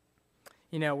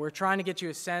 We're trying to get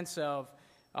you a sense of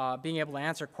being able to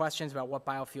answer questions about what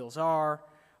biofuels are,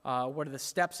 what are the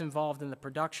steps involved in the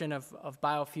production of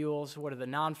biofuels, what are the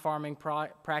non-farming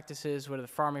practices, what are the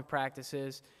farming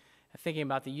practices, thinking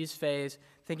about the use phase,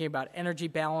 thinking about energy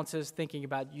balances, thinking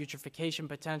about eutrophication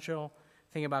potential,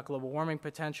 thinking about global warming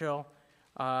potential,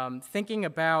 thinking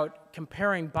about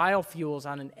comparing biofuels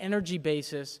on an energy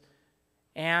basis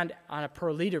and on a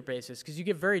per liter basis, because you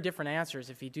get very different answers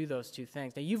if you do those two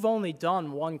things. Now, you've only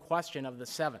done one question of the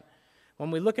 7. When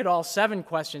we look at all 7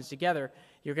 questions together,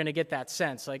 you're going to get that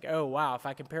sense, like, oh, wow, if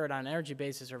I compare it on an energy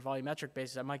basis or volumetric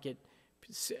basis, I might get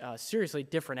seriously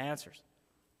different answers,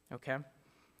 okay?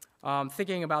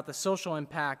 Thinking about the social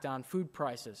impact on food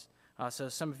prices. So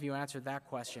some of you answered that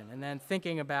question. And then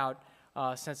thinking about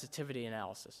sensitivity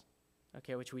analysis,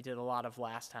 okay, which we did a lot of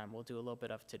last time. We'll do a little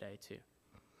bit of today, too.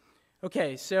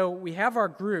 Okay, so we have our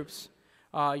groups.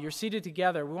 You're seated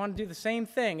together. We want to do the same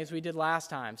thing as we did last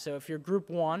time. So if you're group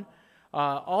 1,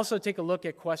 also take a look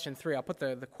at question 3. I'll put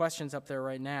the questions up there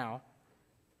right now.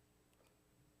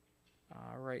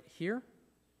 Right here.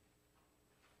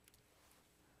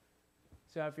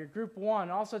 So if you're group 1,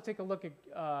 also take a look at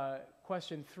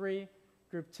question 3.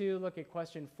 Group 2, look at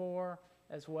question 4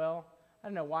 as well. I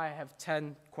don't know why I have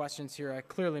 10 questions here. I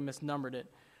clearly misnumbered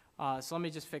it. So let me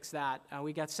just fix that.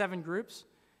 We got 7 groups,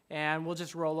 and we'll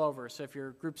just roll over. So if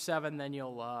you're group 7, then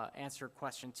you'll answer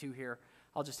question 2 here.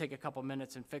 I'll just take a couple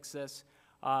minutes and fix this.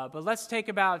 But let's take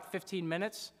about 15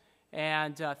 minutes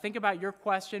and think about your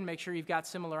question. Make sure you've got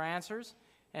similar answers.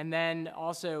 And then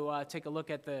also take a look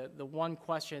at the one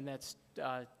question that's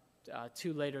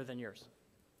 2 later than yours.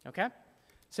 Okay?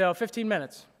 So 15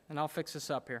 minutes, and I'll fix this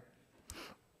up here.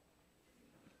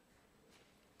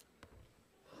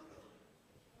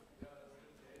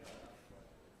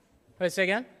 Wait, say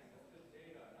again?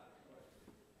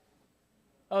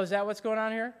 Oh, is that what's going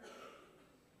on here?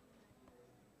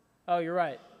 Oh, you're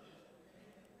right.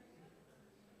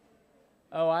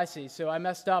 Oh, I see. So I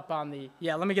messed up on the...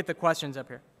 Yeah, let me get the questions up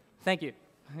here. Thank you.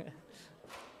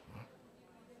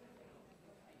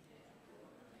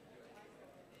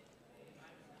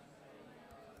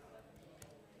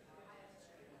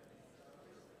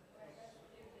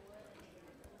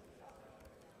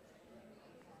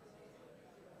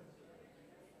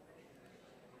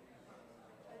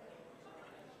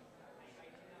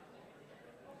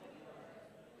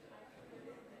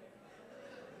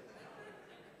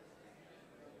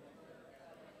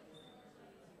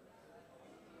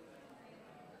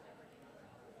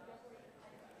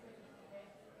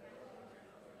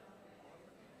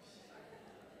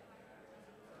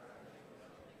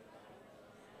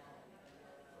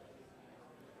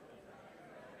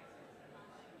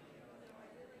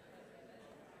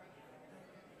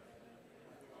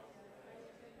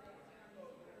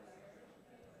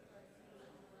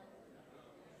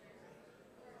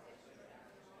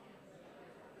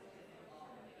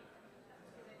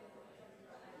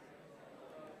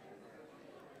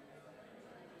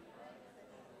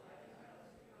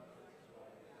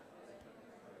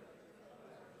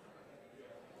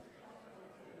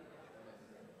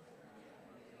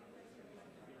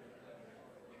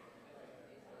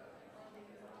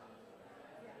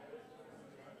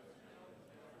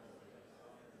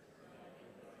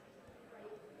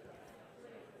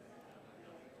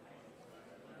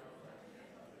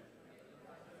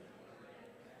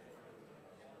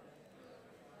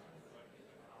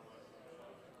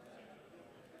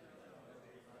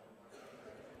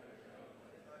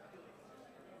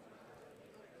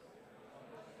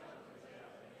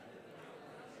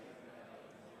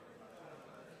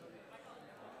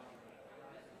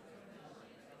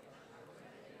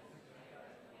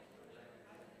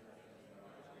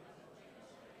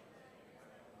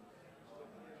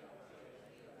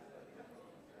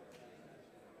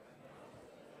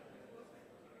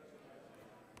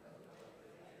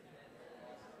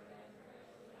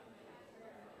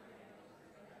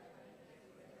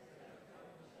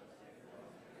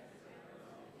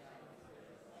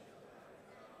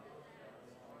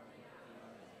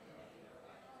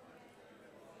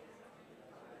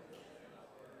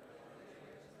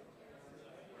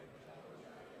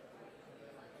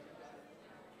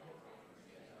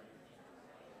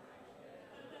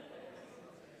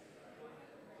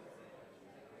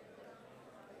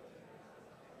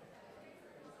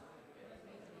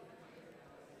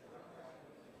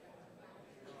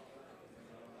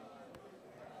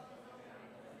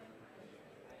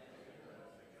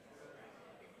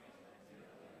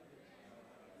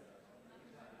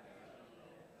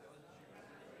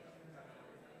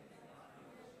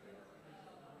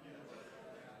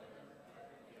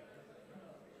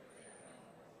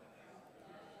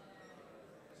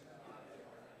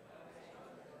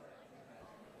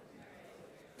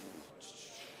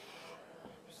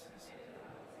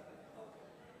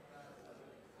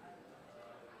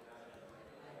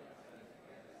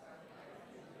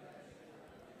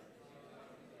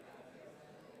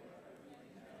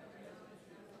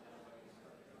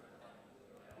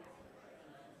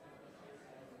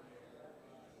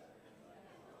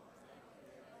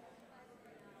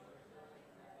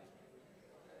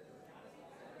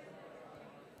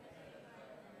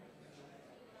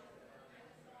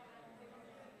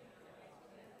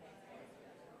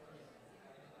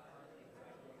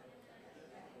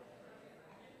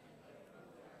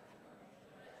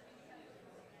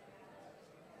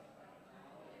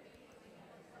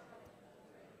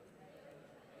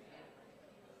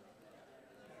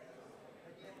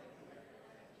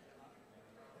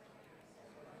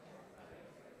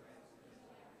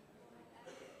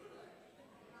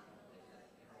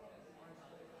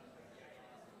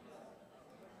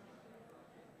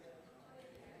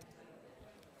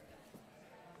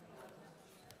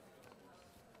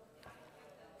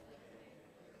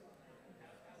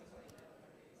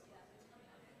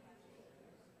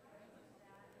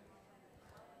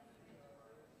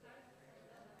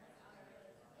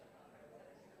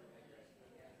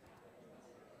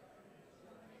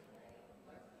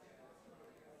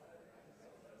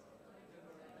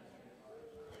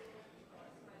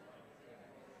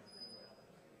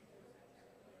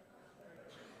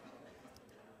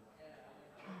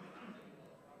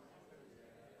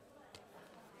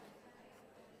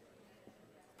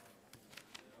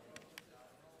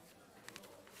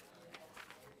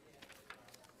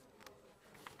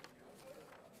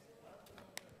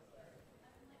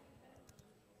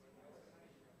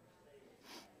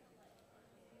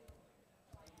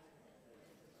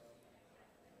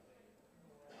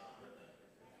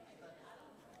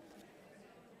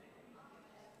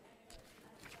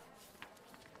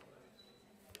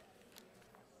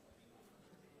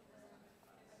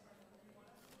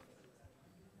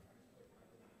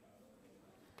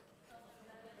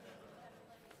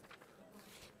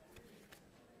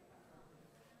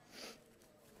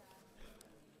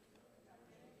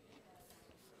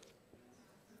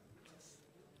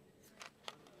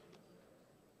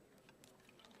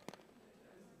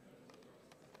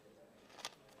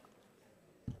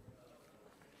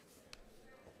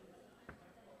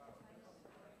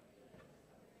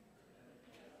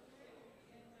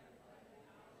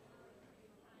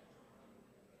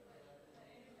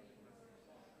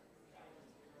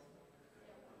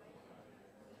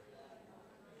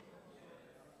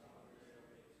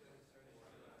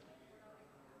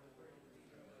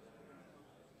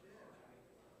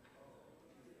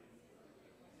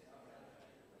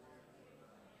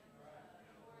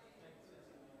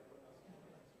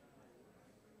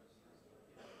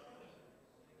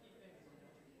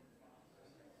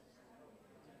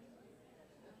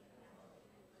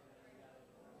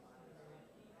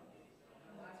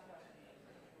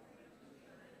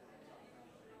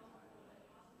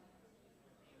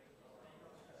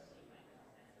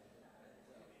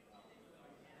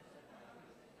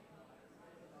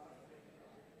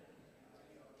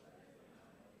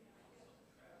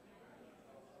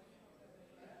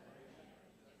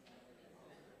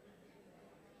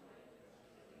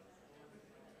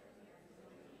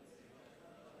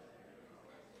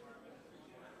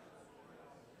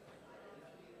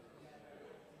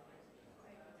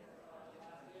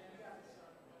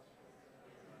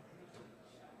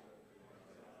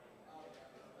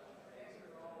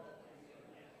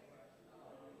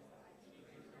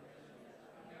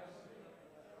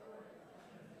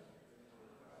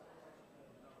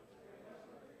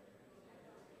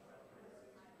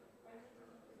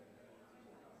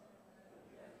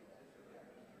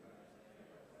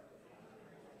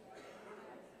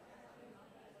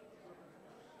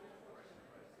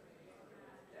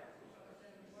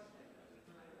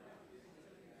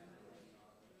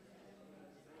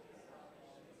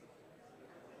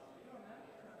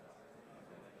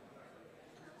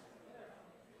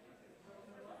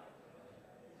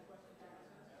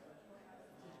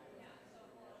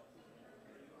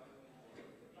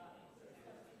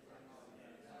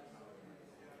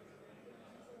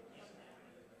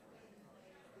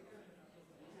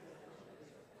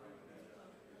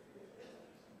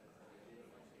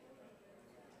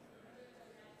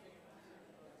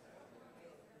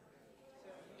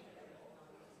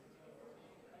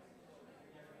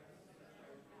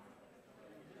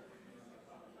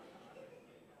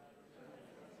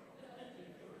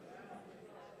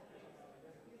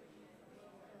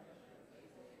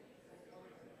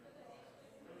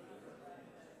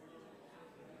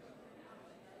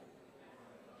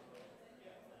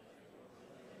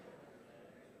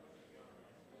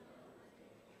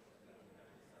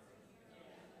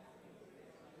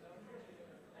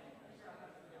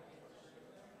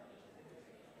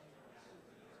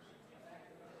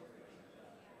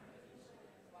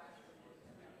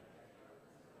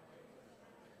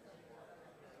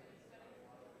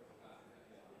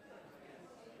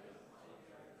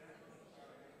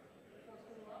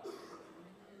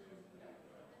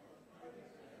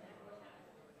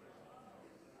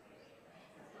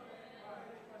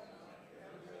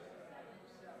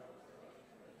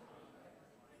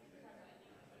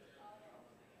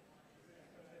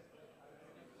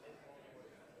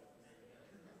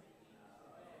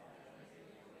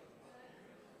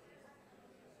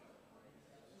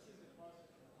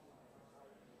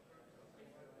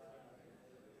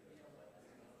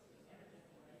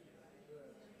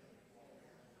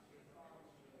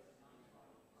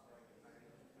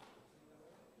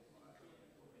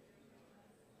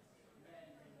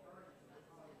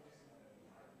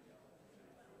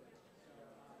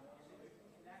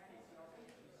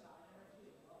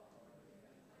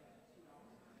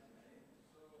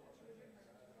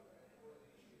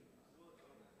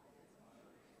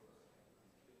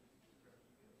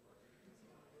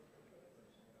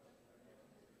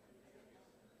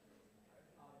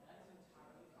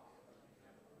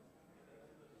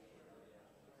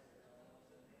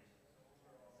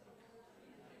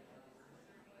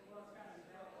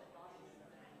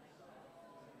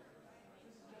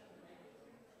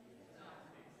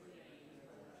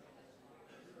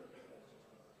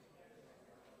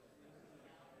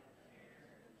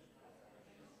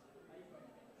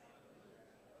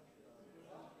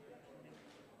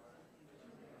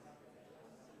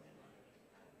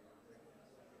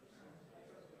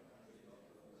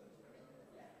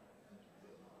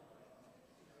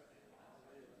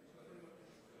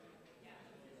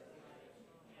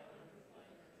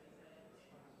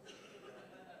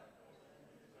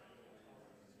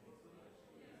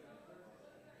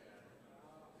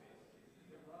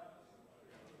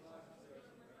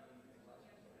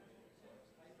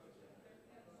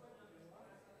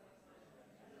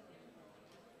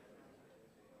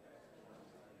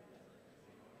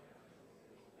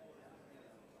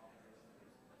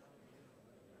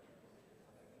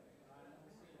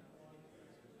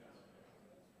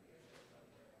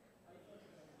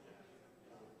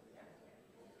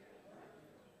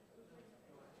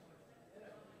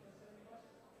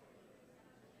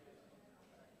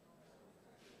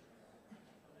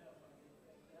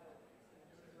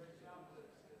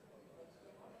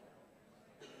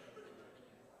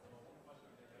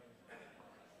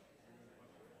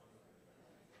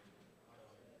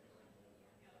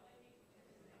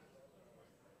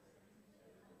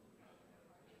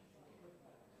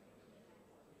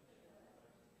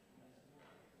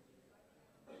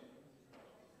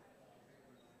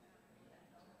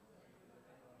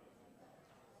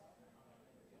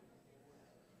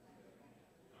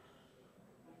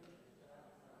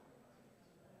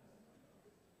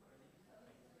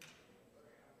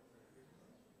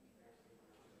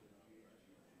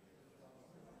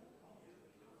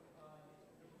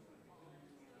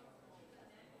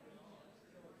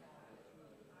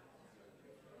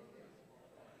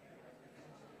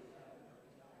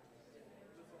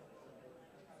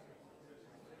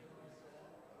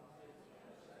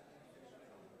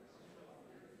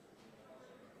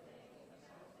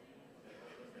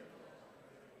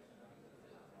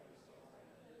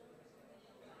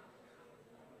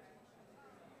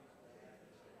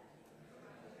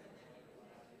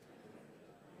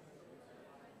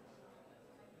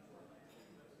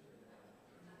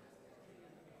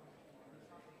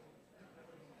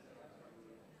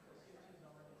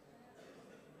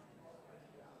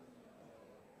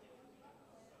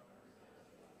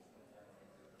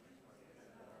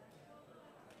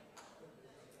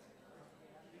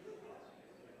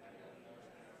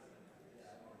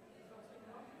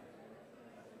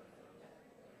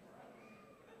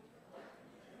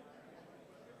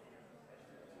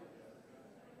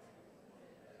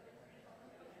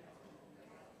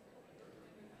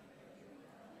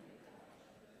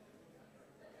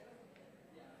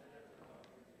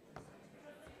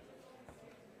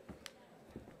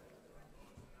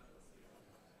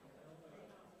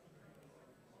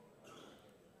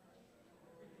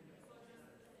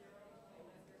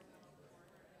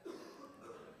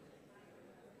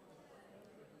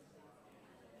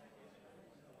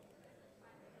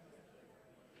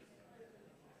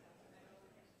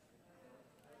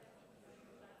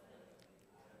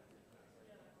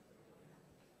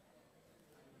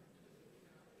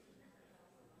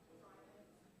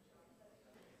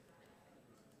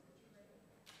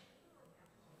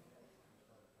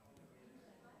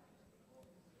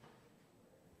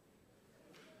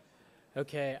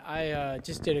 Okay, I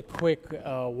just did a quick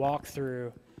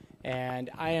walkthrough, and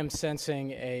I am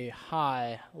sensing a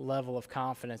high level of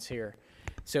confidence here.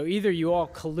 So either you all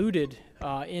colluded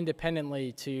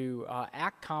independently to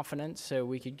act confident so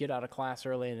we could get out of class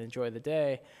early and enjoy the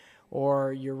day,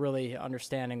 or you're really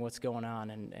understanding what's going on,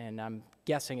 and I'm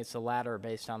guessing it's the latter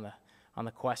based on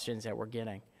the questions that we're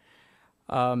getting.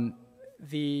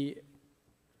 The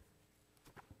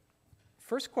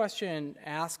first question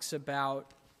asks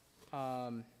about,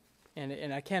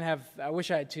 and I can't have, I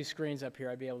wish I had two screens up here.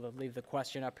 I'd be able to leave the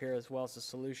question up here as well as the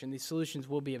solution. These solutions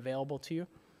will be available to you.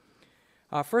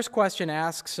 First question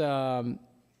asks, if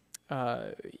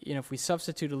we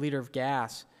substitute a liter of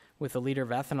gas with a liter of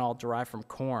ethanol derived from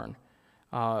corn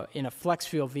in a flex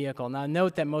fuel vehicle. Now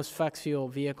note that most flex fuel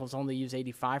vehicles only use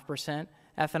 85%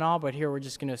 ethanol, but here we're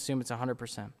just going to assume it's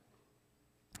 100%.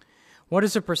 What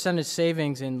is the percentage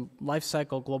savings in life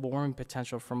cycle global warming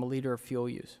potential from a liter of fuel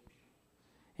use?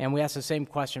 And we ask the same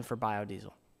question for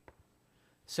biodiesel.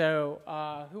 So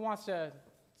who wants to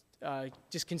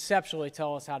just conceptually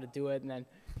tell us how to do it, and then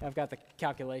I've got the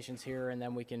calculations here, and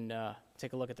then we can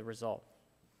take a look at the result.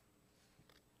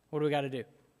 What do we got to do?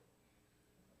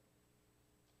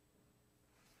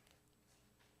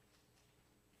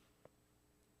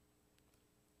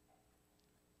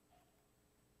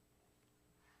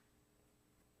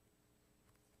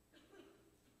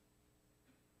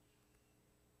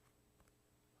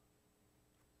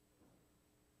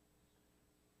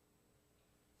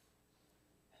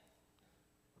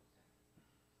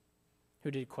 Who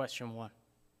did question one?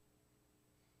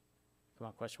 Come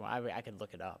on, question one. I could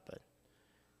look it up, but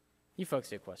you folks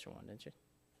did question one, didn't you?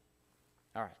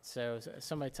 All right, so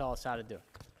somebody tell us how to do it.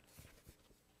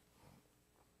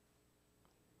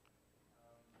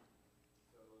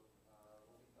 What we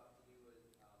thought to do was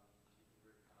you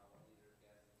convert 1 liter of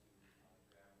gas into a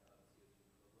gram of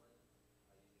CO2 equivalent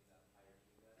using the higher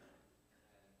Q method,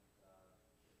 and the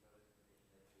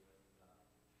notification that you was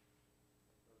approaching.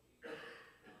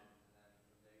 And then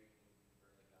from there you can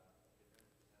convert like a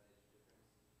different percentage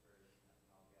difference for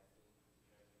ethanol gasoline, subtracting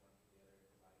one from the other,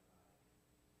 dividing by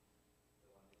the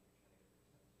one that you're trying to get the percentage difference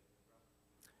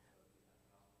from.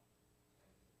 So the ethanol.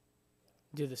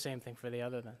 And, Do the same thing for the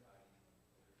other then.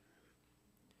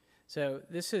 So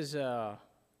this is,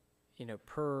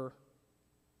 per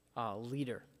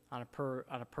liter on a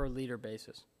per liter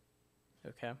basis.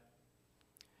 Okay.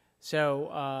 So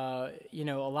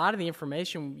a lot of the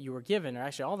information you were given, or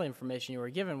actually all the information you were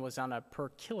given, was on a per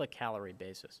kilocalorie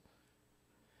basis.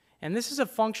 And this is a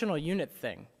functional unit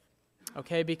thing.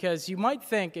 Okay, because you might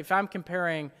think if I'm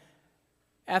comparing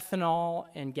ethanol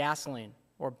and gasoline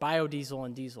or biodiesel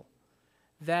and diesel,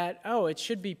 that it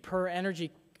should be per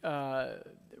energy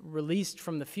released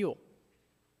from the fuel,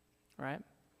 right?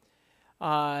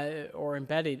 Or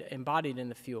embodied in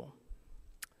the fuel.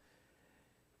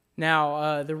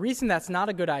 Now, the reason that's not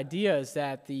a good idea is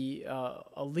that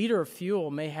a liter of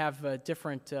fuel may have a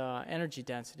different energy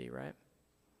density, right?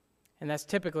 And that's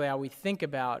typically how we think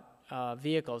about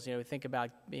vehicles. We think about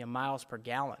miles per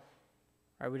gallon,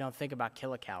 right? We don't think about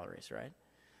kilocalories, right?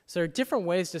 So there are different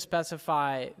ways to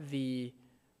specify the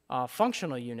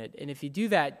functional unit, and if you do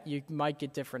that, you might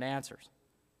get different answers.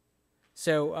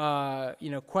 So,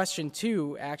 question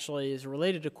 2 actually is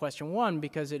related to question 1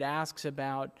 because it asks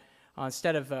about,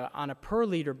 instead of on a per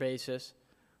liter basis,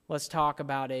 let's talk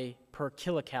about a per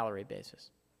kilocalorie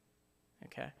basis.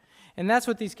 Okay, and that's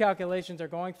what these calculations are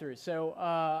going through. So,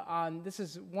 this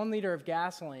is 1 liter of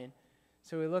gasoline.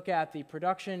 So we look at the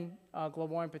production global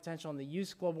warming potential and the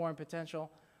use global warming potential.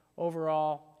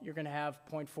 Overall, you're going to have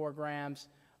 0.4 grams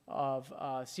of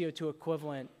CO2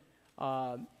 equivalent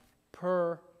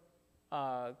per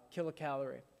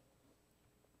kilocalorie.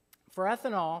 For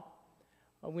ethanol,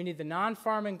 we need the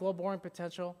non-farming global warming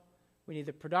potential, we need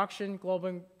the production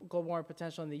global warming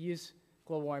potential, and the use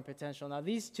global warming potential. Now,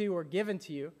 these two are given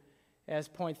to you as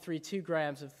 0.32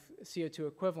 grams of CO2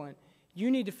 equivalent.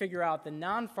 You need to figure out the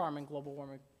non-farming global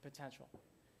warming potential.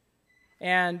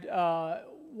 And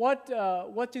what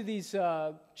do these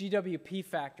GWP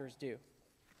factors do?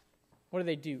 What do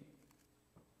they do?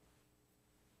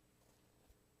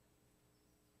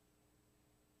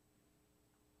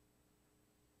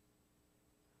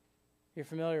 You're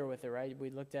familiar with it, right? We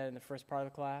looked at it in the first part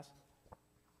of the class.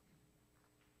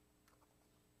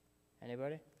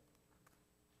 Anybody?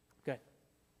 Good.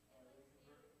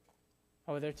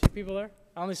 Oh, were there 2 people there?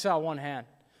 I only saw one hand.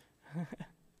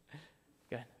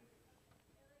 Good.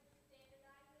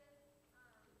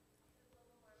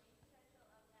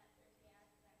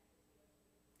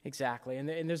 Exactly, and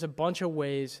there's a bunch of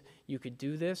ways you could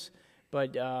do this,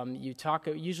 but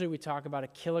usually we talk about a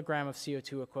kilogram of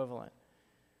CO2 equivalent.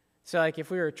 So like if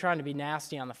we were trying to be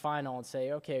nasty on the final and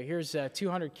say, okay, here's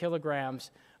 200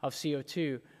 kilograms of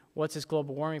CO2, what's its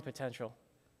global warming potential?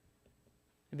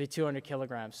 It'd be 200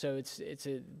 kilograms. So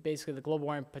basically the global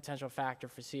warming potential factor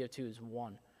for CO2 is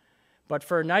 1. But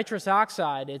for nitrous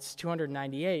oxide, it's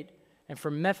 298, and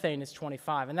for methane, it's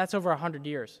 25, and that's over 100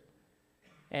 years.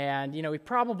 And, we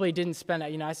probably didn't spend,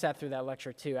 I sat through that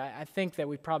lecture too. I think that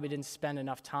we probably didn't spend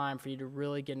enough time for you to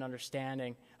really get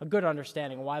a good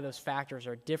understanding of why those factors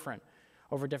are different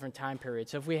over different time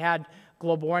periods. So if we had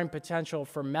global warming potential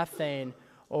for methane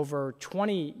over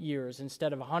 20 years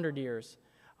instead of 100 years,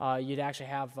 you'd actually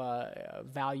have a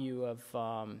value of,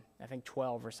 I think,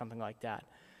 12 or something like that.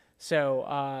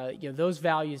 So, those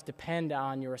values depend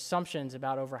on your assumptions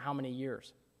about over how many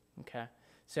years, okay?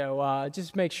 So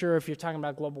just make sure if you're talking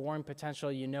about global warming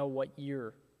potential, you know what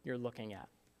year you're looking at,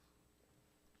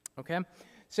 okay?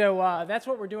 So that's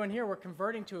what we're doing here. We're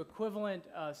converting to equivalent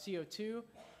CO2.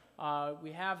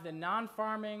 We have the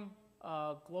non-farming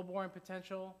global warming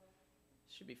potential.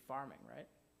 It should be farming, right?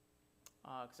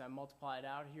 Because I multiply it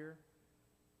out here.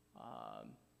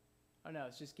 Oh, no,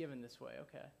 it's just given this way,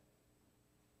 okay.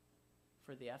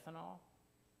 For the ethanol.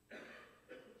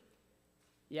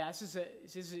 Yeah,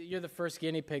 you're the first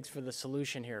guinea pigs for the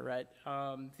solution here, right?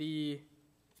 I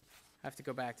have to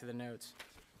go back to the notes.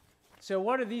 So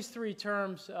what are these three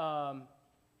terms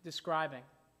describing?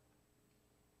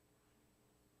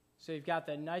 So you've got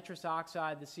the nitrous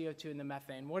oxide, the CO2, and the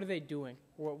methane. What are they doing?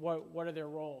 What are their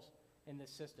roles in this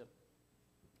system?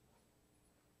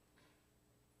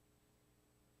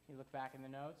 Can you look back in the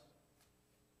notes?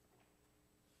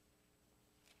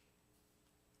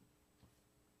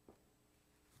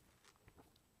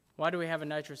 Why do we have a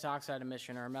nitrous oxide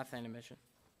emission or a methane emission?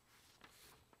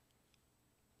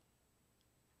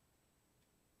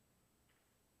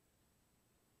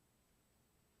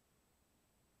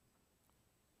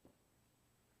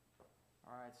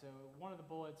 All right, so one of the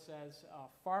bullets says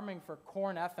farming for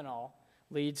corn ethanol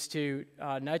leads to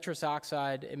nitrous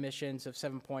oxide emissions of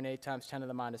 7.8 times 10 to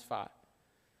the minus 5.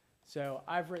 So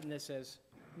I've written this as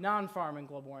non-farming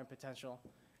global warming potential,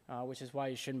 which is why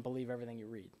you shouldn't believe everything you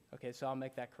read. Okay, so I'll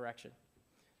make that correction.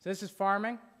 So this is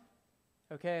farming,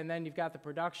 okay, and then you've got the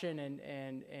production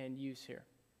and use here.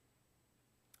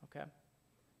 Okay,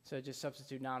 so just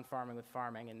substitute non-farming with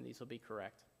farming, and these will be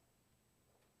correct.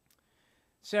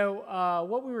 So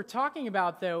what we were talking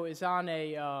about, though, is on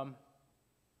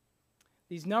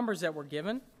these numbers that were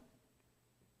given,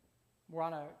 we're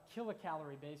on a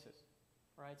kilocalorie basis,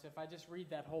 right? So if I just read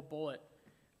that whole bullet,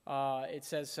 it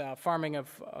says farming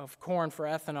of corn for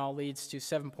ethanol leads to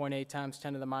 7.8 times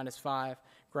 10 to the minus 5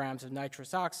 grams of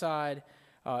nitrous oxide,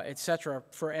 et cetera,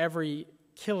 for every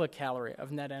kilocalorie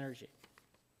of net energy.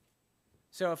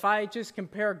 So if I just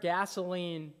compare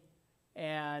gasoline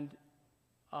and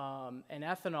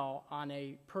ethanol on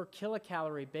a per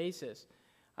kilocalorie basis,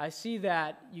 I see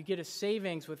that you get a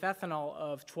savings with ethanol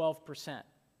of 12%.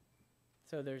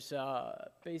 So there's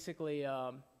basically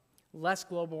less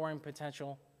global warming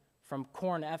potential from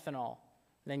corn ethanol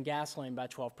than gasoline by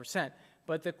 12%.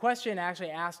 But the question actually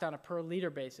asked on a per liter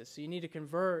basis. So you need to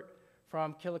convert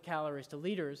from kilocalories to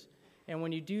liters. And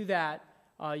when you do that,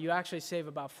 you actually save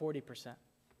about 40%.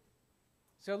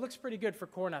 So it looks pretty good for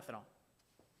corn ethanol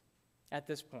at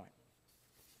this point.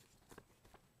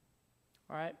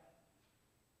 All right?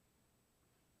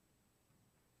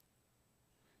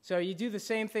 So you do the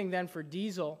same thing then for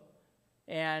diesel.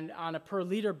 And on a per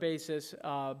liter basis,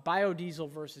 biodiesel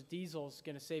versus diesel is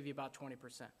going to save you about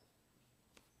 20%.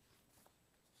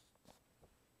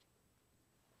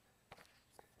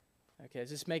 Okay, is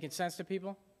this making sense to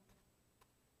people?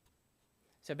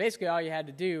 So basically all you had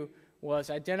to do was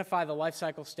identify the life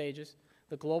cycle stages,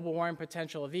 the global warming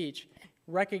potential of each,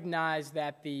 recognize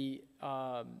that the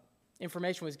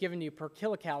information was given to you per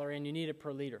kilocalorie and you need it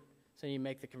per liter. So you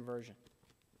make the conversion.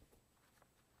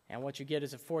 And what you get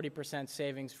is a 40%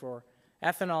 savings for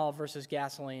ethanol versus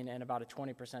gasoline and about a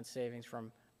 20% savings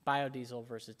from biodiesel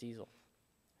versus diesel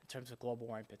in terms of global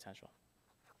warming potential.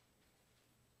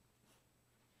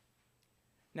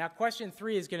 Now, question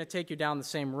 3 is going to take you down the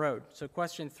same road. So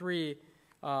question 3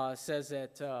 says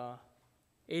that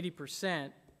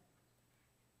 80%,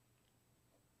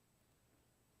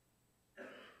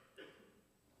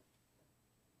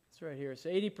 it's right here, so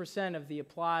 80% of the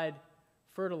applied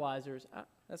fertilizers,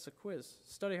 that's a quiz,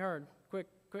 study hard, quick,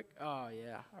 oh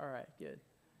yeah, all right, good.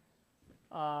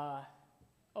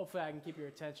 Hopefully I can keep your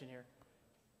attention here.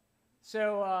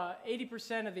 So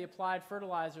 80% of the applied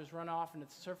fertilizers run off into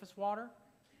the surface water.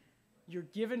 You're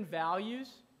given values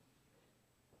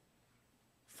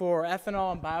for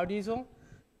ethanol and biodiesel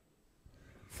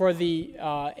for the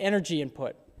energy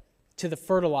input. to the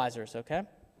fertilizers, okay?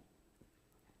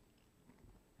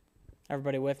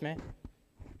 Everybody with me?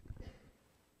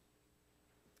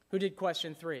 Who did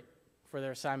question 3 for their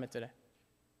assignment today?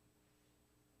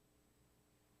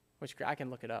 I can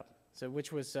look it up. So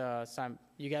which was assignment?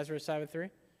 You guys were assignment 3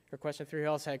 or question 3? Who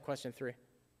else had question 3?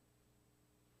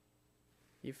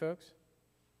 You folks?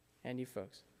 And you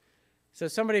folks. So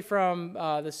somebody from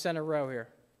the center row here,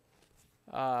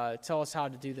 tell us how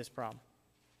to do this problem.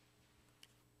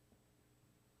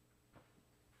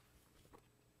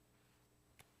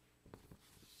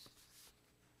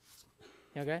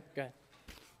 Okay, go ahead.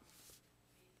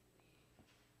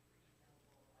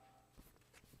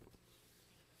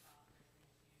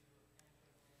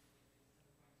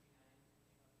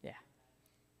 Yeah.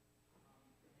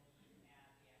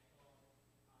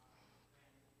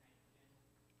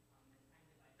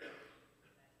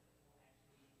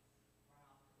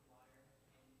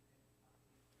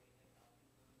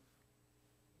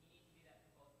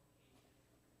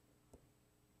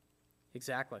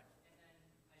 Exactly.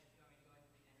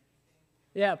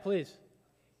 Yeah, please.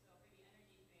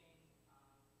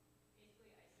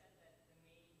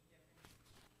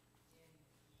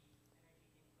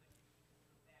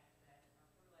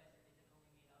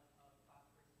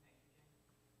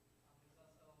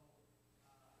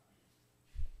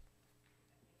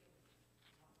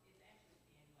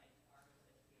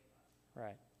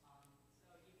 Right.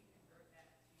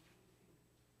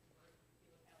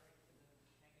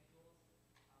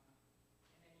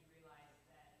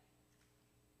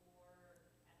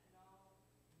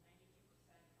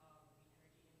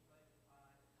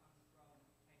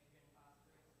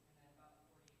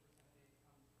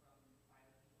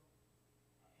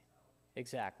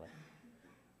 Exactly.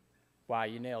 Wow,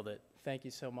 you nailed it. Thank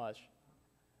you so much.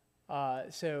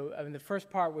 The first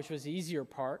part, which was the easier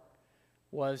part,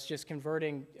 was just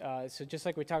converting. So just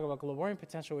like we talk about global warming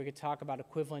potential, we could talk about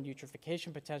equivalent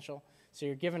eutrophication potential. So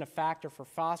you're given a factor for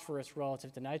phosphorus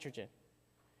relative to nitrogen.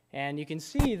 And you can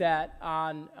see that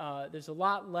there's a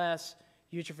lot less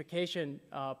eutrophication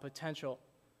potential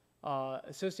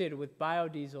associated with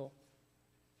biodiesel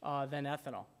than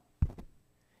ethanol.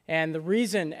 And the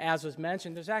reason, as was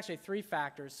mentioned, there's actually 3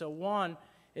 factors. So one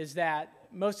is that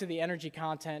most of the energy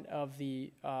content of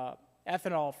the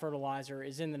ethanol fertilizer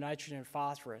is in the nitrogen and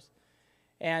phosphorus.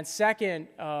 And second,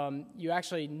 you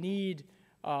actually need,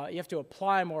 you have to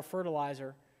apply more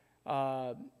fertilizer.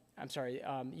 Your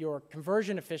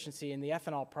conversion efficiency in the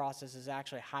ethanol process is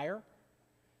actually higher.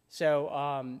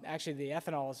 So actually the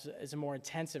ethanol is a more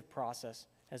intensive process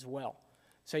as well.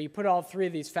 So you put all 3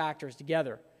 of these factors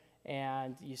together,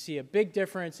 and you see a big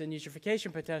difference in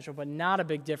eutrophication potential, but not a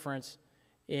big difference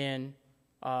in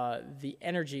the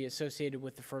energy associated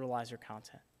with the fertilizer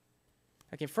content.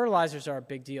 Okay, fertilizers are a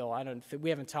big deal.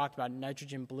 We haven't talked about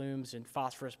nitrogen blooms and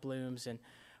phosphorus blooms and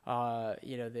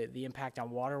the impact on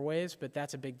waterways, but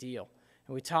that's a big deal.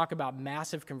 And we talk about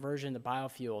massive conversion to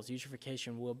biofuels.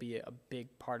 Eutrophication will be a big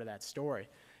part of that story,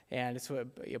 and it's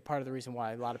part of the reason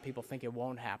why a lot of people think it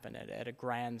won't happen at a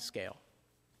grand scale.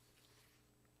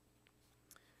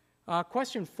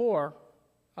 Question 4.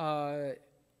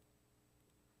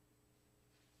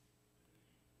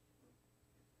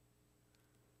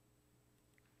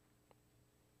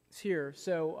 Here.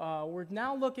 So we're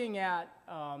now looking at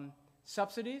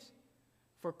subsidies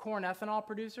for corn ethanol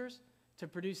producers to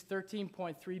produce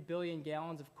 13.3 billion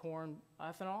gallons of corn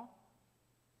ethanol.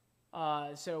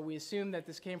 So we assume that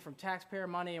this came from taxpayer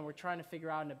money, and we're trying to figure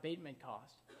out an abatement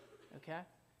cost. Okay?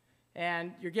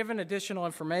 And you're given additional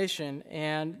information,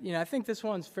 and I think this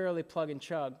one's fairly plug and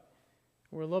chug.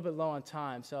 We're a little bit low on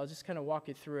time, so I'll just kind of walk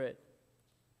you through it.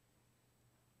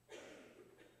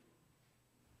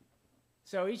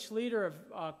 So each liter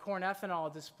of corn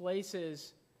ethanol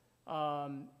displaces,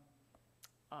 so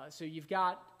you've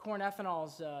got corn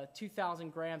ethanol's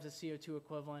 2,000 grams of CO2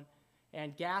 equivalent,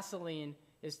 and gasoline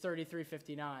is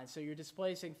 3359. So you're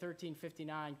displacing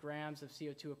 1359 grams of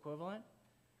CO2 equivalent.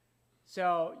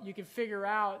 So you can figure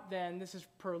out then this is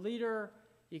per liter.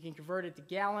 You can convert it to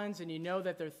gallons, and you know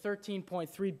that there are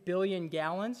 13.3 billion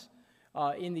gallons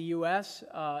in the U.S.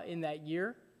 In that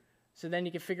year. So then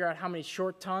you can figure out how many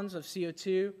short tons of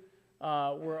CO2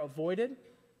 were avoided.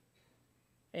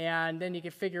 And then you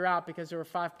can figure out, because there were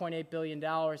 $5.8 billion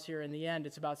here in the end,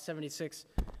 it's about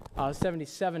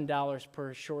 $77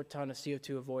 per short ton of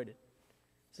CO2 avoided.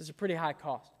 So it's a pretty high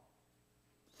cost.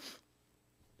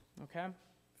 Okay?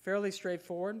 Fairly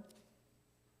straightforward. I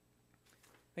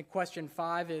think question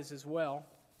 5 is as well.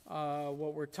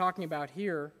 What we're talking about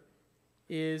here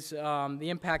is the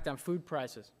impact on food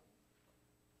prices.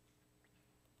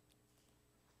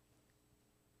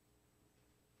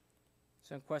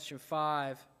 So in question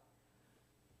 5,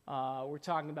 we're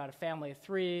talking about a family of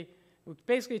 3. We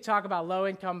basically talk about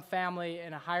low-income family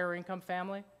and a higher-income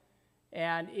family.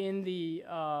 And in the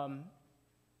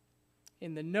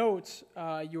notes,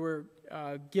 you were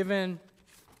given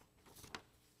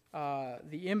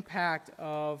the impact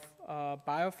of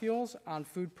biofuels on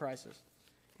food prices.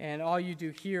 And all you do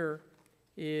here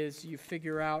is you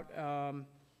figure out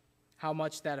how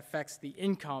much that affects the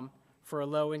income for a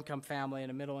low-income family and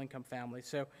a middle-income family.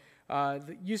 So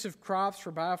the use of crops for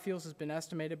biofuels has been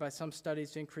estimated by some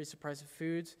studies to increase the price of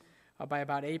foods by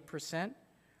about 8%.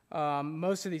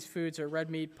 Most of these foods are red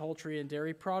meat, poultry, and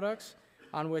dairy products,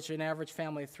 on which an average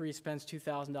family of 3 spends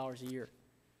 $2,000 a year.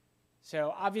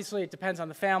 So obviously it depends on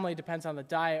the family, depends on the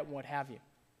diet, and what have you.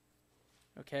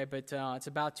 Okay, but it's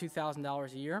about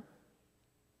 $2,000 a year.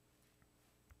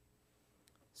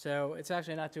 So it's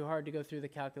actually not too hard to go through the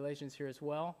calculations here as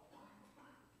well.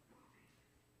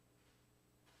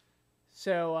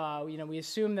 So, we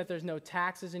assume that there's no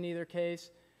taxes in either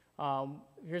case.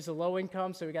 Here's the low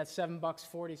income, so we got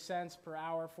 $7.40 per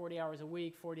hour, 40 hours a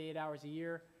week, 48 hours a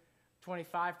year,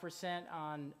 25%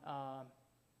 on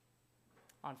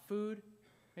food.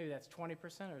 Maybe that's 20%,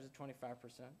 or is it 25%?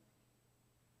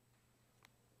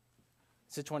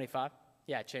 Is it 25?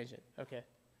 Yeah, I changed it. Okay.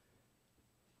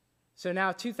 So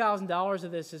now $2,000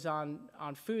 of this is on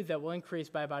food that will increase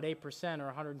by about 8%,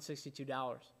 or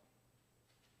 $162.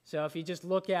 So if you just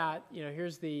look at,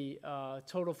 here's the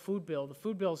total food bill. The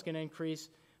food bill is going to increase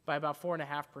by about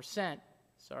 4.5%.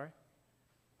 Sorry.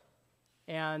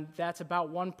 And that's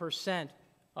about 1%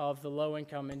 of the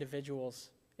low-income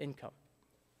individual's income.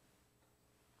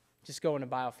 Just going to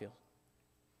biofuel.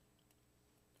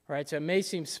 Right? So it may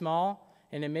seem small,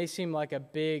 and it may seem like a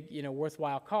big,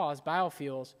 worthwhile cause,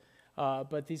 biofuels,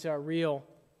 but these are real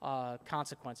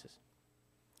consequences.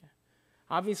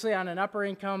 Obviously, on an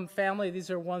upper-income family,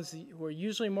 these are ones who are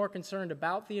usually more concerned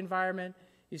about the environment.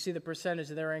 You see the percentage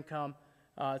of their income,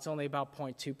 it's only about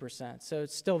 0.2%. So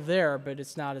it's still there, but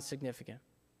it's not as significant.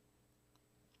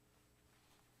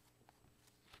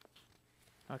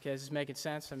 Okay, is this making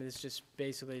sense? I mean, this just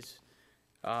basically is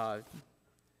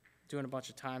doing a bunch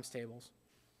of times tables.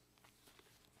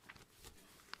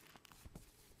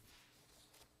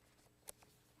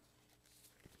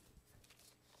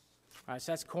 All right,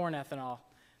 so that's corn ethanol.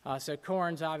 So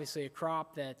corn's obviously a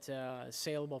crop that is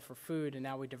saleable for food, and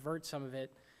now we divert some of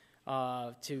it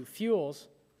to fuels,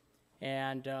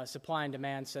 and supply and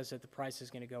demand says that the price is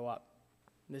going to go up.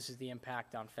 This is the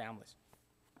impact on families.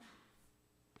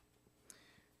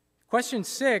 Question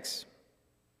 6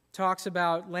 talks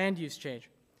about land use change.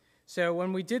 So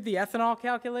when we did the ethanol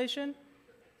calculation,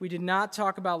 we did not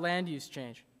talk about land use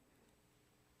change.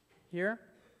 Here.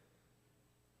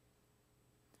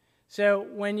 So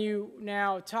when you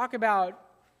now talk about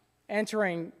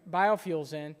entering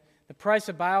biofuels in, the price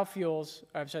of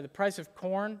the price of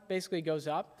corn basically goes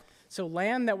up. So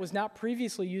land that was not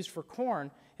previously used for corn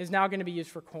is now going to be used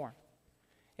for corn.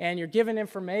 And you're given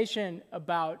information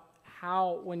about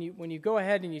how, when you go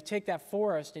ahead and you take that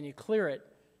forest and you clear it,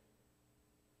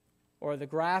 or the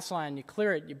grassland, you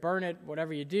clear it, you burn it,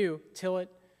 whatever you do, till it,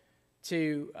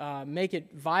 to make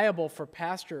it viable for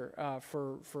pasture,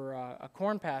 for a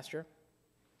corn pasture,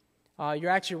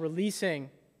 you're actually releasing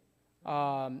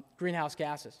greenhouse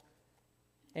gases.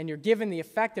 And you're given the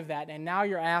effect of that, and now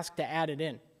you're asked to add it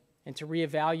in and to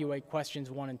reevaluate questions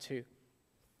 1 and 2.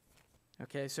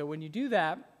 Okay, so when you do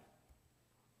that,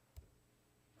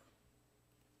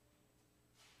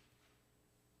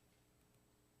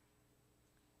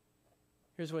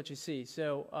 here's what you see.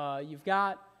 So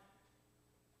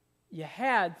you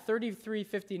had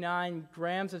 3359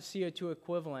 grams of CO2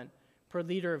 equivalent per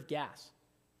liter of gas.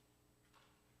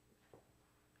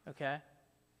 Okay?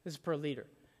 This is per liter.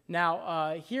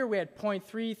 Now, here we had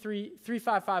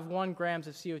 0.3551 grams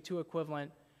of CO2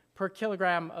 equivalent per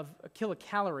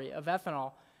kilocalorie of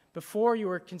ethanol before you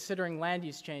were considering land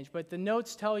use change. But the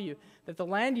notes tell you that the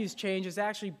land use change is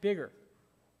actually bigger.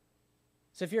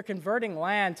 So if you're converting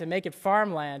land to make it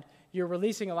farmland, you're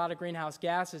releasing a lot of greenhouse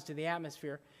gases to the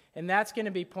atmosphere, and that's going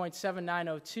to be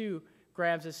 0.7902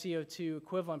 grams of CO2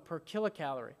 equivalent per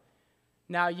kilocalorie.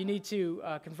 Now, you need to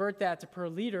convert that to per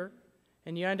liter,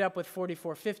 and you end up with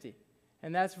 4450,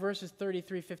 and that's versus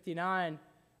 3359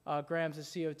 grams of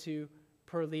CO2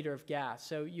 per liter of gas.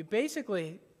 So you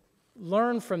basically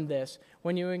learn from this,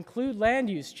 when you include land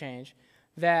use change,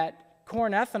 that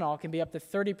corn ethanol can be up to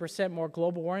 30% more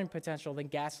global warming potential than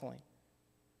gasoline.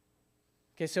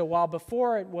 Okay, so while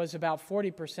before it was about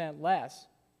 40% less,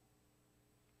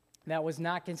 that was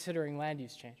not considering land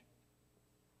use change.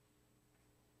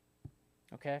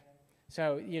 Okay?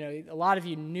 So, a lot of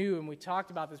you knew, and we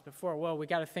talked about this before, well, we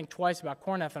got to think twice about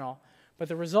corn ethanol. But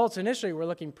the results initially were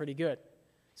looking pretty good.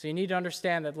 So you need to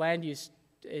understand that land use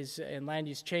and land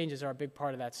use changes are a big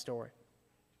part of that story.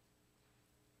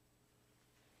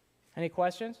 Any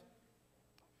questions?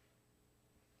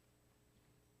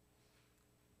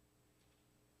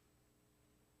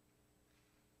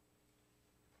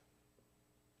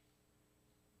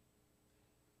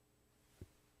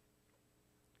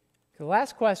 The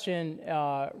last question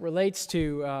relates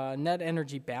to net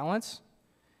energy balance.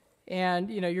 And,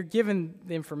 you're given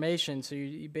the information, so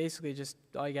you basically just,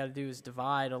 all you got to do is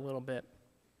divide a little bit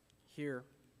here.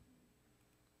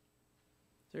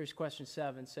 There's question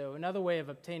 7. So another way of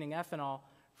obtaining ethanol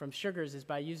from sugars is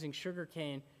by using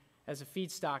sugarcane as a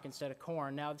feedstock instead of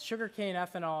corn. Now, sugarcane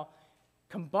ethanol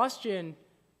combustion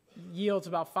yields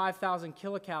about 5,000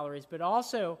 kilocalories, but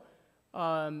also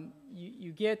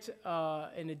you get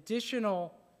an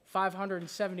additional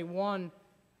 571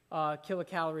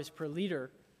 kilocalories per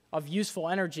liter of useful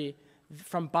energy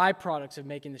from byproducts of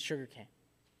making the sugarcane.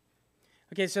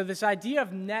 Okay, so this idea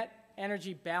of net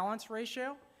energy balance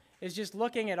ratio is just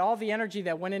looking at all the energy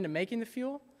that went into making the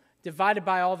fuel divided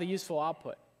by all the useful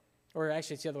output. Or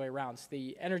actually, it's the other way around. It's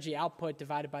the energy output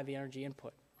divided by the energy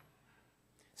input.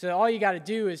 So all you got to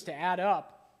do is to add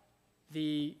up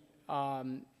the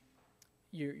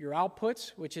your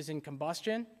outputs, which is in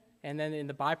combustion, and then in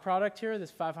the byproduct here,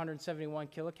 this 571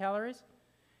 kilocalories.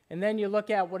 And then you look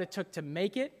at what it took to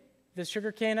make it, the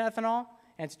sugarcane ethanol,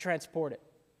 and to transport it.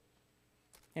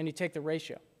 And you take the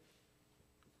ratio.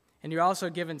 And you're also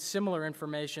given similar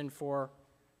information for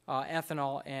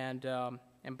ethanol and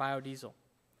biodiesel.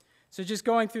 So just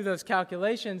going through those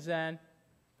calculations then,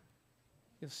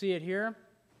 you'll see it here.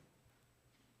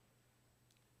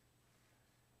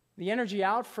 The energy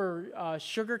out for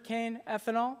sugarcane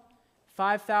ethanol,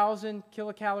 5,000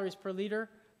 kilocalories per liter,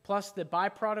 plus the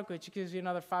byproduct, which gives you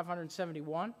another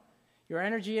 571. Your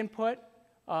energy input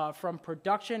from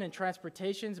production and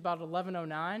transportation is about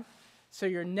 1109. So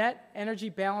your net energy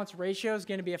balance ratio is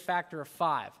going to be a factor of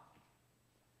 5.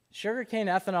 Sugarcane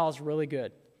ethanol is really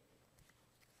good.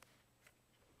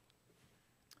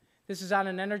 This is on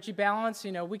an energy balance.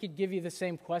 We could give you the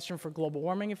same question for global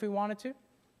warming if we wanted to.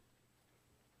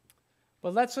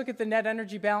 But let's look at the net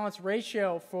energy balance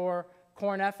ratio for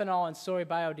corn ethanol and soy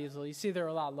biodiesel. You see they're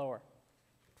a lot lower.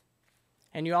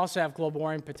 And you also have global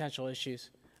warming potential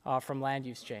issues from land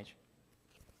use change.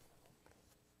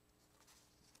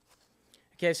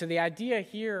 Okay, so the idea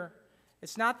here,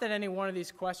 it's not that any one of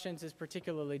these questions is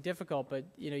particularly difficult, but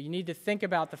you need to think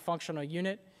about the functional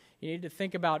unit. You need to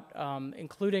think about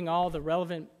including all the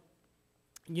relevant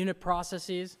unit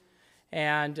processes,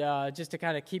 and just to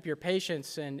kind of keep your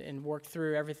patience and work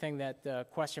through everything that the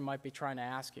question might be trying to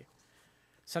ask you.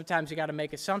 Sometimes you got to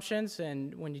make assumptions,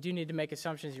 and when you do need to make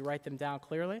assumptions, you write them down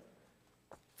clearly.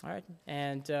 All right,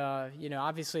 and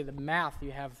obviously the math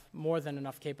you have more than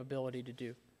enough capability to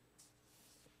do.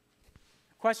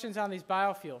 Questions on these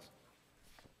biofuels?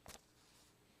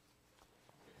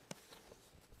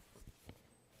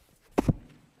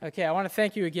 Okay, I want to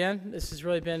thank you again. This has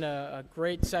really been a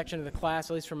great section of the class,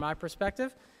 at least from my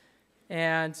perspective.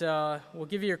 And we'll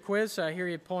give you your quiz. So I hear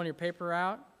you pulling your paper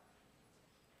out.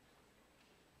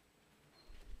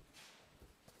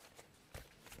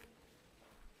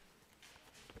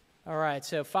 All right,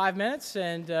 so 5 minutes,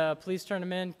 and please turn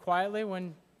them in quietly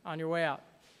when on your way out.